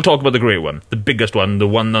 But we'll talk about the great one. The biggest one. The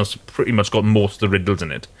one that's pretty much got most of the riddles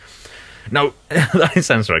in it. Now, that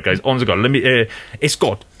sounds right, guys. Honest to God, it's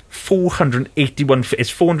got 481 feet. It's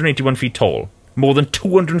 481 feet tall. More than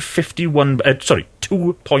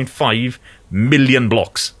 2.5 million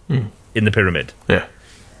blocks in the pyramid. Yeah.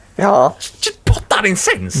 Yeah. Just put that in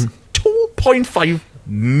sense. 2.5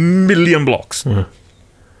 million blocks.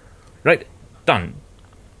 Right? Done.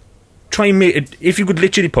 Try and make it. If you could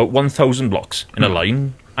literally put 1,000 blocks in a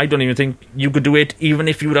line, I don't even think you could do it, even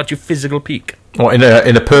if you were at your physical peak. Or in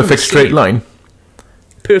a perfect straight line.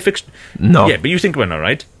 Perfect. No. Yeah, but you think about it,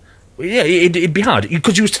 right? Yeah, it'd be hard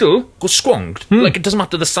because you still go squonged. Like, it doesn't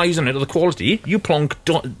matter the size on it or the quality. You plonk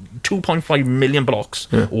 2.5 million blocks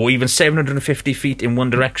or even 750 feet in one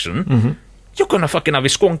direction. You're gonna fucking have a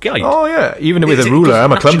squonky eye. Oh yeah, even with a ruler.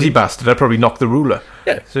 I'm a clumsy bastard. I'd probably knock the ruler.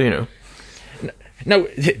 Yeah. So, you know. Now,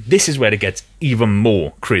 this is where it gets even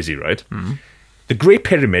more crazy, right? The Great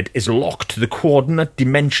Pyramid is locked to the coordinate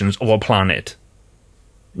dimensions of our planet.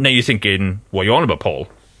 Now you're thinking, what are you on about, Paul?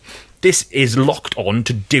 This is locked on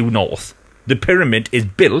to due north. The pyramid is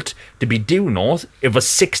built to be due north of a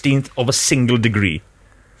 16th of a single degree.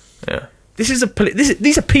 Yeah. These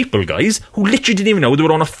are people, guys, who literally didn't even know they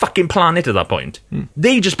were on a fucking planet at that point.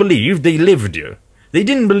 They just believed they lived here. They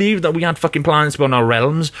didn't believe that we had fucking planets beyond our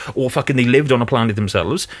realms, or fucking they lived on a planet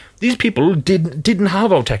themselves. These people didn't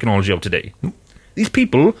have our technology of today. These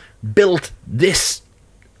people built this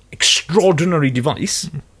extraordinary device.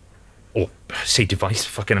 Or say device,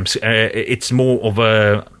 fucking, it's more of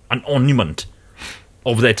an ornament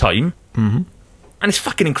of their time. And it's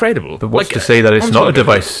fucking incredible. But what's to say that it's not a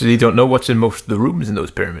device? You don't know what's in most of the rooms in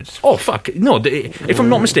those pyramids. Oh, fuck. No, if I'm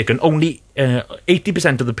not mistaken, only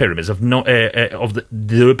 80% of the pyramids of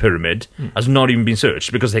the pyramid has not even been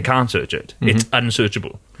searched because they can't search it. It's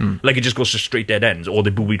unsearchable. Like, it just goes to straight dead ends, or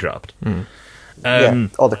they're booby-trapped.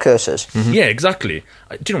 Or the curses. Yeah, exactly.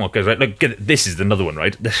 Do you know what, guys? Right? Like, this is another one,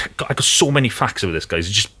 right? I got so many facts over this, guys.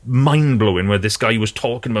 It's just mind-blowing where this guy was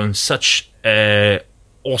talking about such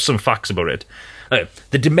awesome facts about it.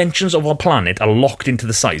 The dimensions of our planet are locked into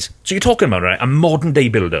the size. So you're talking about, right, a modern day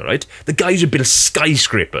builder, right? The guys who build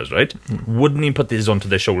skyscrapers, right, wouldn't even put this onto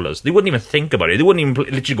their shoulders. They wouldn't even think about it. They wouldn't even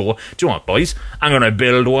literally go, do you know what, boys? I'm going to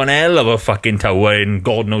build one hell of a fucking tower in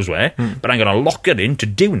God knows where, but I'm going to lock it into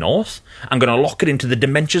due north. I'm going to lock it into the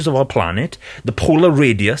dimensions of our planet, the polar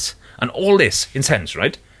radius, and all this in sense,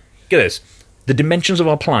 right? Get this. The dimensions of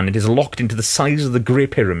our planet is locked into the size of the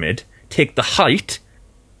Great Pyramid. Take the height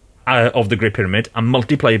of the Great Pyramid and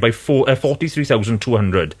multiply it by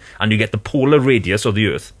 43,200, and you get the polar radius of the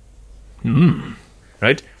Earth.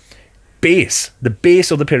 Right? The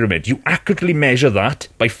base of the pyramid, you accurately measure that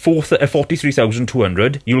by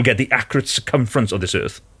 43,200, you'll get the accurate circumference of this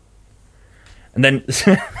Earth. And then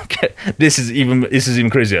this is even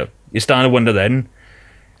crazier. You're starting to wonder then,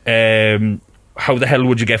 how the hell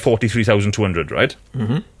would you get 43,200, right?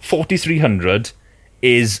 4,300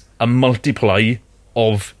 is a multiply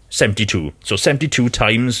of 72. So 72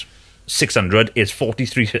 times 600 is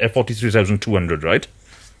 43,200, right?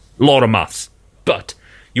 Lot of maths. But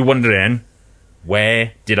you're wondering,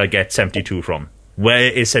 where did I get 72 from?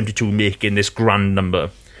 Where is 72 making this grand number?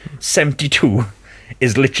 72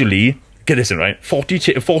 is literally, get this in, right?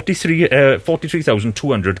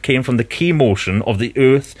 43,200 came from the key motion of the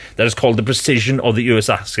Earth that is called the precession of the Earth's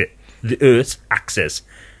axis.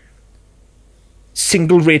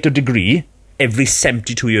 Single rate of degree. Every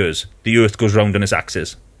 72 years, the Earth goes round on its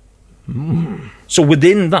axis. So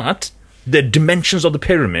within that, the dimensions of the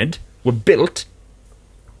pyramid were built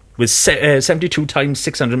with 72 times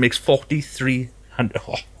 600 makes 43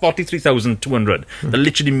 43,200 that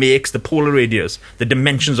literally makes the polar radius, the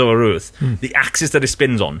dimensions of our Earth, the axis that it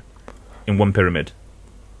spins on, in one pyramid.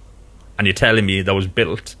 And you're telling me that was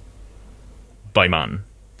built by man?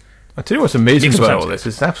 I tell you what's amazing Makes no about all sense.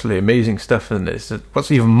 this. It's absolutely amazing stuff in this.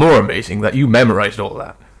 What's even more amazing, that you memorised all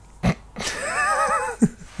that.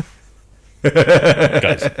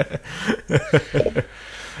 Guys,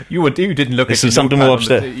 You didn't look This at is your something notepad more on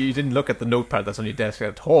the- upstairs. You didn't look at the notepad that's on your desk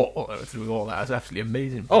at all through all that. It's absolutely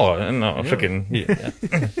amazing. oh, no, freaking...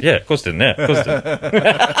 Yeah, of course didn't, yeah. Of course didn't.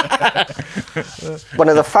 One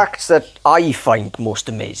of the facts that I find most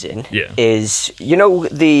amazing Yeah. is, you know,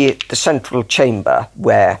 the central chamber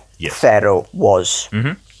where Yes. Pharaoh was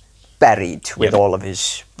buried with Yep. all of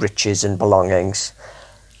his riches and belongings.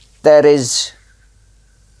 There is...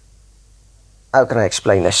 How can I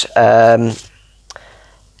explain this?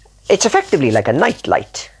 It's effectively like a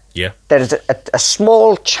nightlight. Yeah. There is a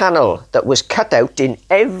small channel that was cut out in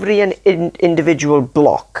every individual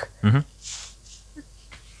block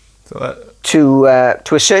So that, to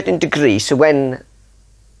a certain degree. So when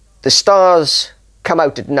the stars come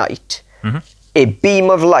out at night, a beam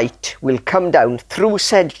of light will come down through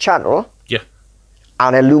said channel Yeah.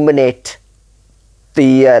 and illuminate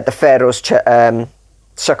the pharaoh's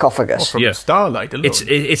sarcophagus. from Yeah. starlight alone.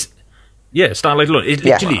 It's yeah, Starlight alone. It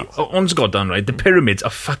Yeah. literally, honest God, Dan, right? The pyramids are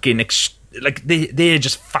fucking they're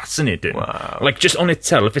just fascinating. Wow. Like just on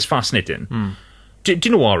itself, it's fascinating. Do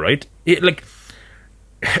you know what? Right?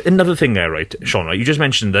 Another thing there, right, Sean? Right? You just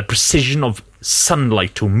mentioned the precision of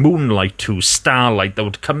sunlight to moonlight to starlight that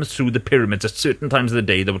would come through the pyramids at certain times of the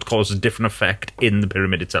day that would cause a different effect in the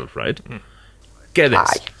pyramid itself. Right? Get this,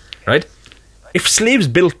 Aye. right? If slaves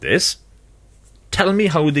built this, tell me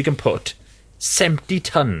how they can put 70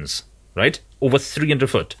 tons, right, over 300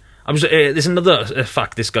 foot. There's another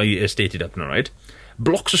fact this guy stated up now, right?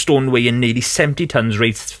 Blocks of stone weighing nearly 70 tons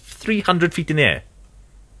raised 300 feet in the air.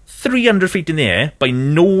 300 feet in the air by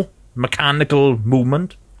no mechanical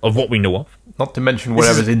movement of what we know of. Not to mention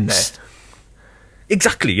whatever's in there.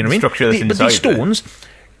 Exactly, you know what I mean? Structure that's But these inside there. stones,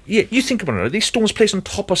 yeah, you think about it, these stones placed on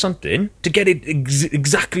top of something to get it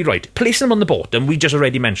exactly right. Placing them on the bottom, we just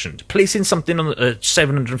already mentioned. Placing something on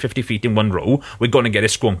 750 feet in one row, we're going to get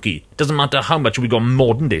it squonky. Doesn't matter how much we got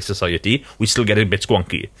modern day society, we still get it a bit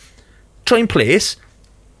squonky. Try and place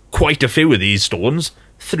quite a few of these stones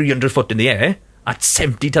 300 foot in the air at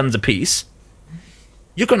 70 tons apiece.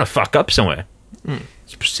 You're going to fuck up somewhere.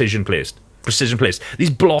 It's precision placed. Precision placed. These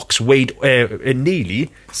blocks weighed nearly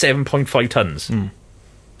 7.5 tons.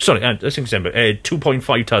 Sorry, I think it's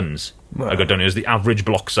 2.5 tons. Wow. I got down here as the average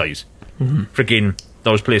block size. Freaking,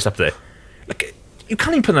 that was placed up there. Like, you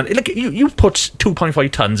can't even put that. Like, you put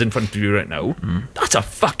 2.5 tons in front of you right now. That's a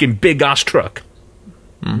fucking big ass truck.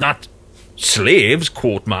 That slaves,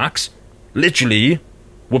 quote marks, literally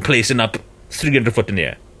were placing up 300 foot in the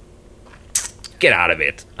air. Get out of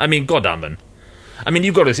it. I mean, goddamn, man. I mean,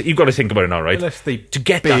 you've got to think about it now, right? Unless they to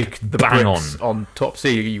get bake that the bang bricks on. top.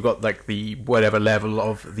 Say you got like the whatever level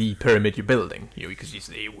of the pyramid you're building, because you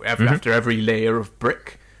see after every layer of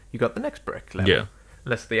brick, you got the next brick level. Yeah.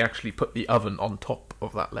 Unless they actually put the oven on top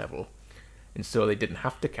of that level, and so they didn't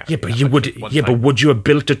have to carry. Yeah, but that you much would. at one Yeah, but time. would you have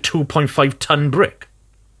built a 2.5 ton brick?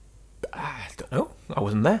 I don't know. I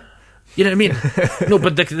wasn't there. You know what I mean? No,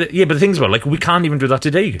 but but the thing's about, like, we can't even do that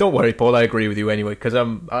today. Don't worry, Paul. I agree with you anyway because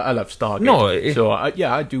I love Stargate. No,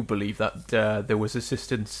 I do believe that there was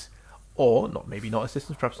assistance, or maybe not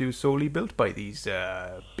assistance. Perhaps it was solely built by these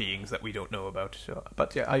beings that we don't know about. So,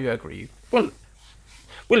 but yeah, I agree. Well,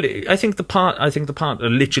 I think the part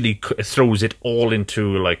literally throws it all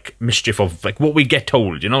into like mischief of like what we get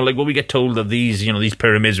told. You know, like what we get told that these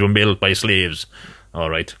pyramids were built by slaves. All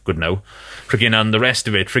right, good now. Freaking, and the rest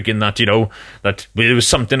of it, freaking that there was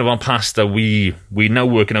something of our past that we now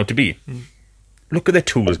working out to be. Look at the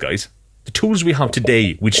tools, guys. The tools we have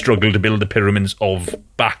today, we'd struggle to build the pyramids of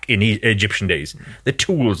back in Egyptian days. The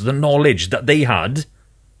tools, the knowledge that they had,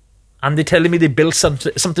 and they're telling me they built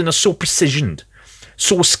something that's so precisioned,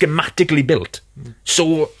 so schematically built,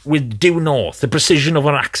 so with due north, the precision of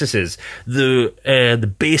our axes,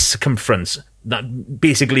 the base circumference that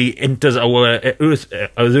basically enters our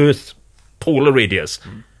Earth polar radius.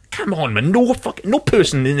 Come on, man! No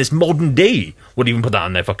person in this modern day would even put that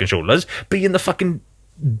on their fucking shoulders. Being the fucking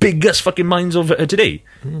biggest fucking minds of today,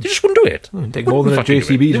 they just wouldn't do it. Take more than a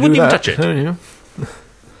JCB They to wouldn't do even that. touch it.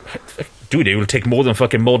 Dude, it will take more than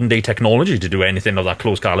fucking modern day technology to do anything of that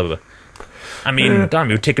close caliber. I mean,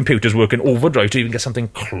 damn, you take computers working overdrive to even get something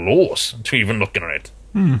close to even looking at it.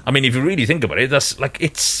 I mean, if you really think about it, that's like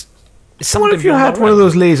it's What something. if you had one of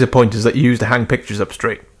those laser pointers that you use to hang pictures up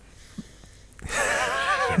straight?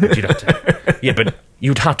 But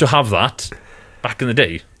you'd have to have that back in the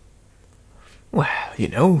day. Well, you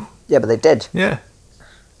know. Yeah, but they did. Yeah.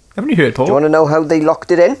 Haven't you heard, Paul? Do you want to know how they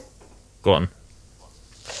locked it in? Go on.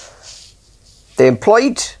 They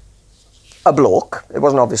employed a bloke. It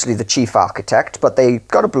wasn't obviously the chief architect, but they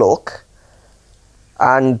got a bloke,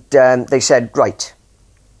 and they said, right,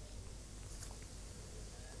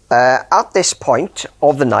 at this point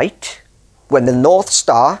of the night, when the North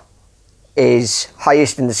Star is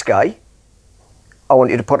highest in the sky, I want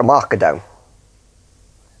you to put a marker down.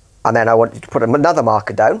 And then I want you to put another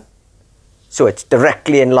marker down, so it's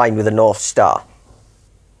directly in line with the North Star.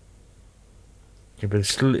 Yeah,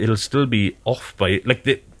 but it'll still be off by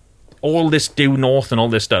all this due north and all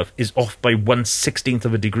this stuff is off by 1/16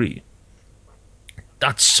 of a degree.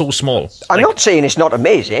 That's so small. I'm not saying it's not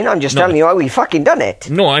amazing. I'm just telling you how we fucking done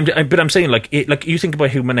it. No, but I'm saying you think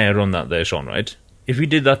about human error on that there, Sean. Right? If we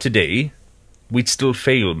did that today, we'd still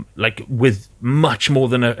fail with much more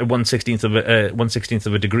than a 1/16 of a 1/16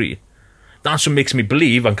 of a degree. That's what makes me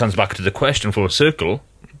believe, and comes back to the question for a circle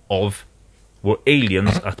of, were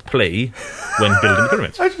aliens at play when building the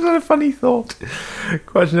pyramids? I just had a funny thought.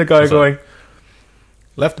 Question a guy going,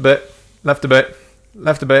 left a bit, left a bit,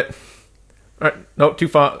 left a bit. Right, no, too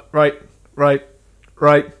far. Right, no,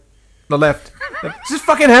 left. This is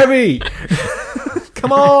fucking heavy.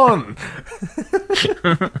 Come on.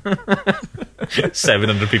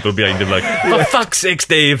 700 people behind him for fuck's sakes,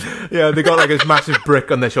 Dave. Yeah, they got this massive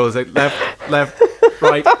brick on their shoulders, left,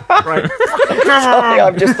 right. Sorry,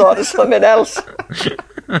 I've just thought of something else.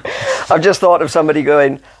 I've just thought of somebody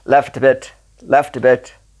going left a bit, left a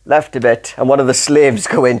bit, left a bit, and one of the slaves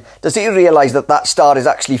going, does he realise that star is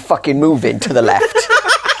actually fucking moving to the left?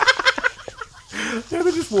 Yeah,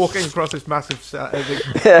 they're just walking across this massive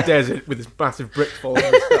desert with this massive brick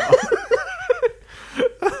following the star.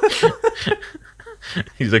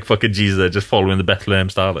 He's like fucking Jesus there, just following the Bethlehem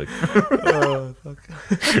star. Oh, fuck.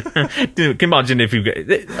 Can you imagine if you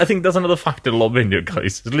get... I think that's another factor a lot of India,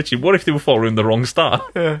 guys. It's literally, what if they were following the wrong star?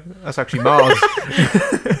 Yeah, that's actually Mars.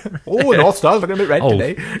 Oh, North Star's looking a bit red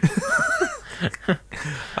today.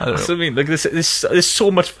 I don't know. So, I mean, there's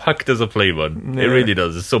so much factors at play, man. Yeah. It really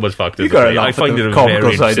does. There's so much factors You at got play. I find it a comical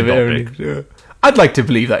very side interesting of it. topic. Yeah. I'd like to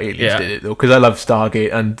believe that aliens did it, though, because I love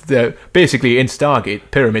Stargate, and basically in Stargate,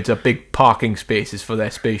 pyramids are big parking spaces for their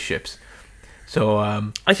spaceships. So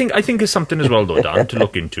I think it's something as well, though, Dan, to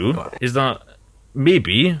look into, is that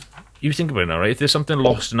maybe, you think about it now, right? If there's something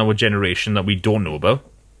lost in our generation that we don't know about,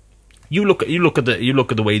 you look at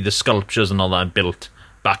the way the sculptures and all that are built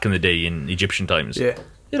back in the day in Egyptian times. Yeah.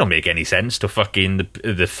 They don't make any sense to fucking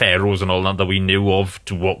the pharaohs and all that we knew of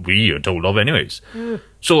to what we are told of anyways. Yeah.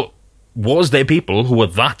 So, was there people who were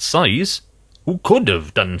that size who could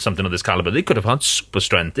have done something of this caliber? They could have had super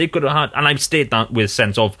strength. They could have had, and I state that with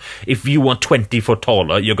sense of, if you are 20 foot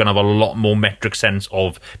taller, you're going to have a lot more metric sense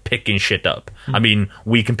of picking shit up. I mean,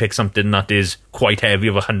 we can pick something that is quite heavy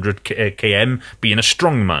of 100 km, being a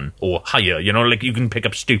strong man, or higher, you can pick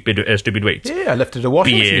up stupid weights. Yeah, I lifted a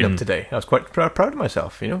washing machine up today. I was quite proud of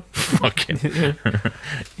myself, Fucking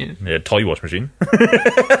yeah, toy wash machine.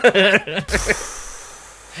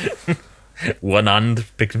 One hand,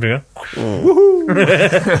 pick and finger.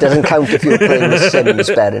 Doesn't count if you're playing The Sims,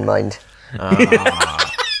 bear in mind.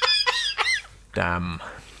 Damn.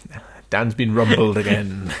 Dan's been rumbled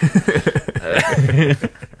again.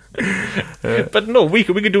 But no, we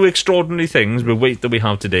could do extraordinary things with weight that we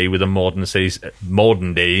have today with a modern day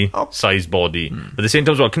sized body. But at the same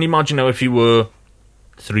time as well, can you imagine now if you were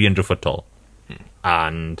 300 foot tall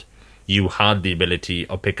and you had the ability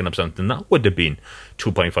of picking up something that would have been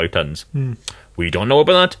 2.5 tons. We don't know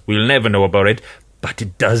about that. We'll never know about it. But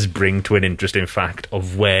it does bring to an interesting fact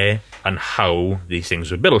of where and how these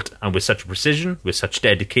things were built. And with such precision, with such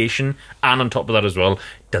dedication, and on top of that as well,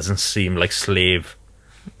 it doesn't seem like slave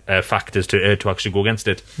factors to actually go against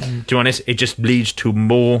it. To be honest, it just leads to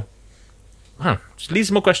more... just leads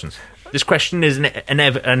to more questions. This question is an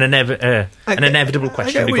inevitable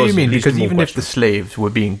question. I get what you mean, because even if the slaves were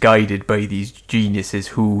being guided by these geniuses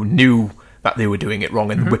who knew that they were doing it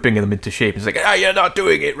wrong and whipping them into shape, it's like, you're not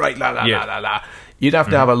doing it right, la la la la la. You'd have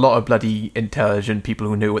to have a lot of bloody intelligent people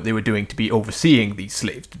who knew what they were doing to be overseeing these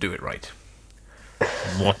slaves to do it right.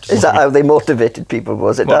 Is that how they motivated people,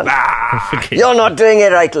 was it, Dan? You're not doing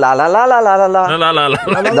it right, la la la la la la la. La la la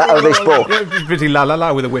la. Is that how they spoke? Pretty la la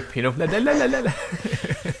la with a whip, La la la la la.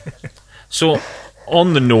 So,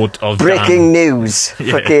 on the note of breaking news,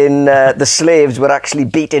 fucking the slaves were actually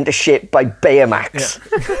beat into shape by Baymax.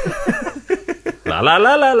 La la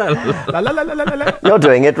la la la. La, la, la, la, la, la. You're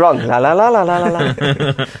doing it wrong. La la la la la la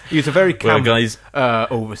la. He's a very camp guys.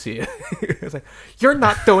 overseer. It's like, you're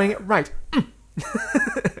not doing it right.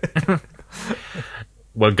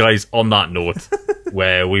 Well, guys, on that note,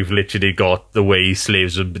 where we've literally got the way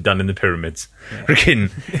slaves were done in the pyramids,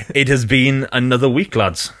 freaking, it has been another week,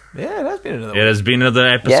 lads. Yeah, it has been another It one. has been another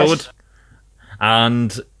episode. Yes.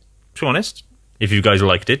 And, to be honest, if you guys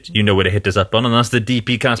liked it, you know where to hit us up on, and that's the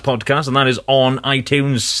DPcast podcast, and that is on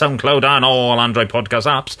iTunes, SoundCloud, and all Android podcast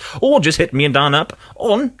apps. Or just hit me and Dan up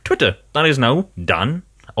on Twitter. That is now Dan,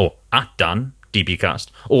 or at Dan, DBcast,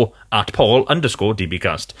 or at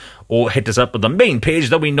Paul_DBcast, or hit us up at the main page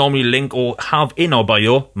that we normally link or have in our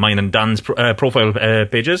bio, mine and Dan's profile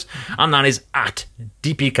pages, and that is at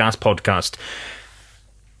DPcast Podcast.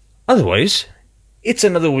 Otherwise, it's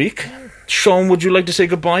another week. Sean, would you like to say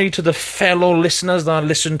goodbye to the fellow listeners that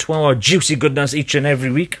listen to our juicy goodness each and every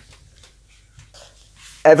week?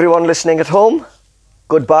 Everyone listening at home,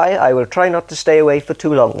 goodbye. I will try not to stay away for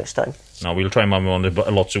too long this time. No, we'll try and have on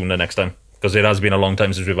a lot sooner next time, because it has been a long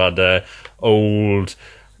time since we've had old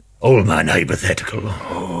man hypothetical.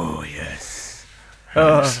 Oh, yes.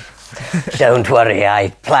 Don't worry, I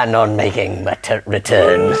plan on making my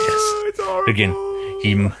return. It's horrible. Again,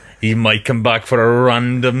 he might come back for a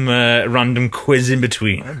random quiz in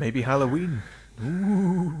between. Maybe Halloween.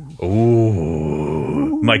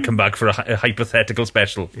 Ooh. Might come back for a hypothetical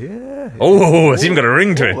special. Yeah. Oh, it's even got a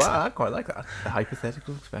ring to it. Wow, I quite like that. The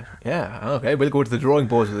hypothetical special. Yeah, okay. We'll go to the drawing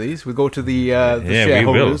boards with these. We'll go to the we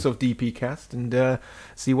shareholders will. of DPcast and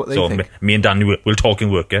see what they So think. me and Dan will talk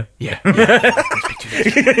in work, yeah? Yeah.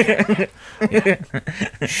 Yeah.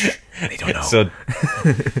 They don't know. So,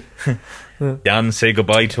 Dan, say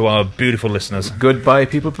goodbye to our beautiful listeners. Goodbye,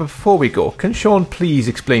 people. Before we go, can Sean please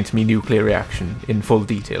explain to me nuclear reaction in full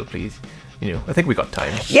detail, please? You know, I think we got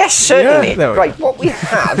time. Yes, certainly. Yeah, there we Right, what we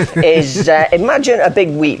have is, imagine a big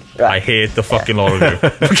wheel. I Right. hate the fucking lot of you.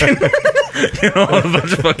 You're all a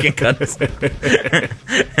bunch of fucking cunts.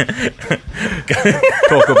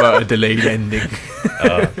 Talk about a delayed ending.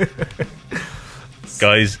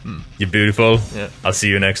 Guys, you're beautiful. Yeah. I'll see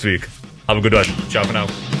you next week. Have a good one. Ciao for now.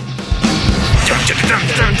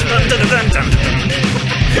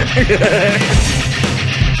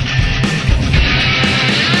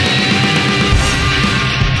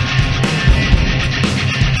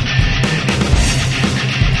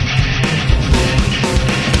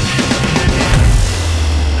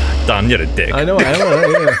 Dan, you're a dick. I know.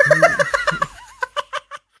 Yeah.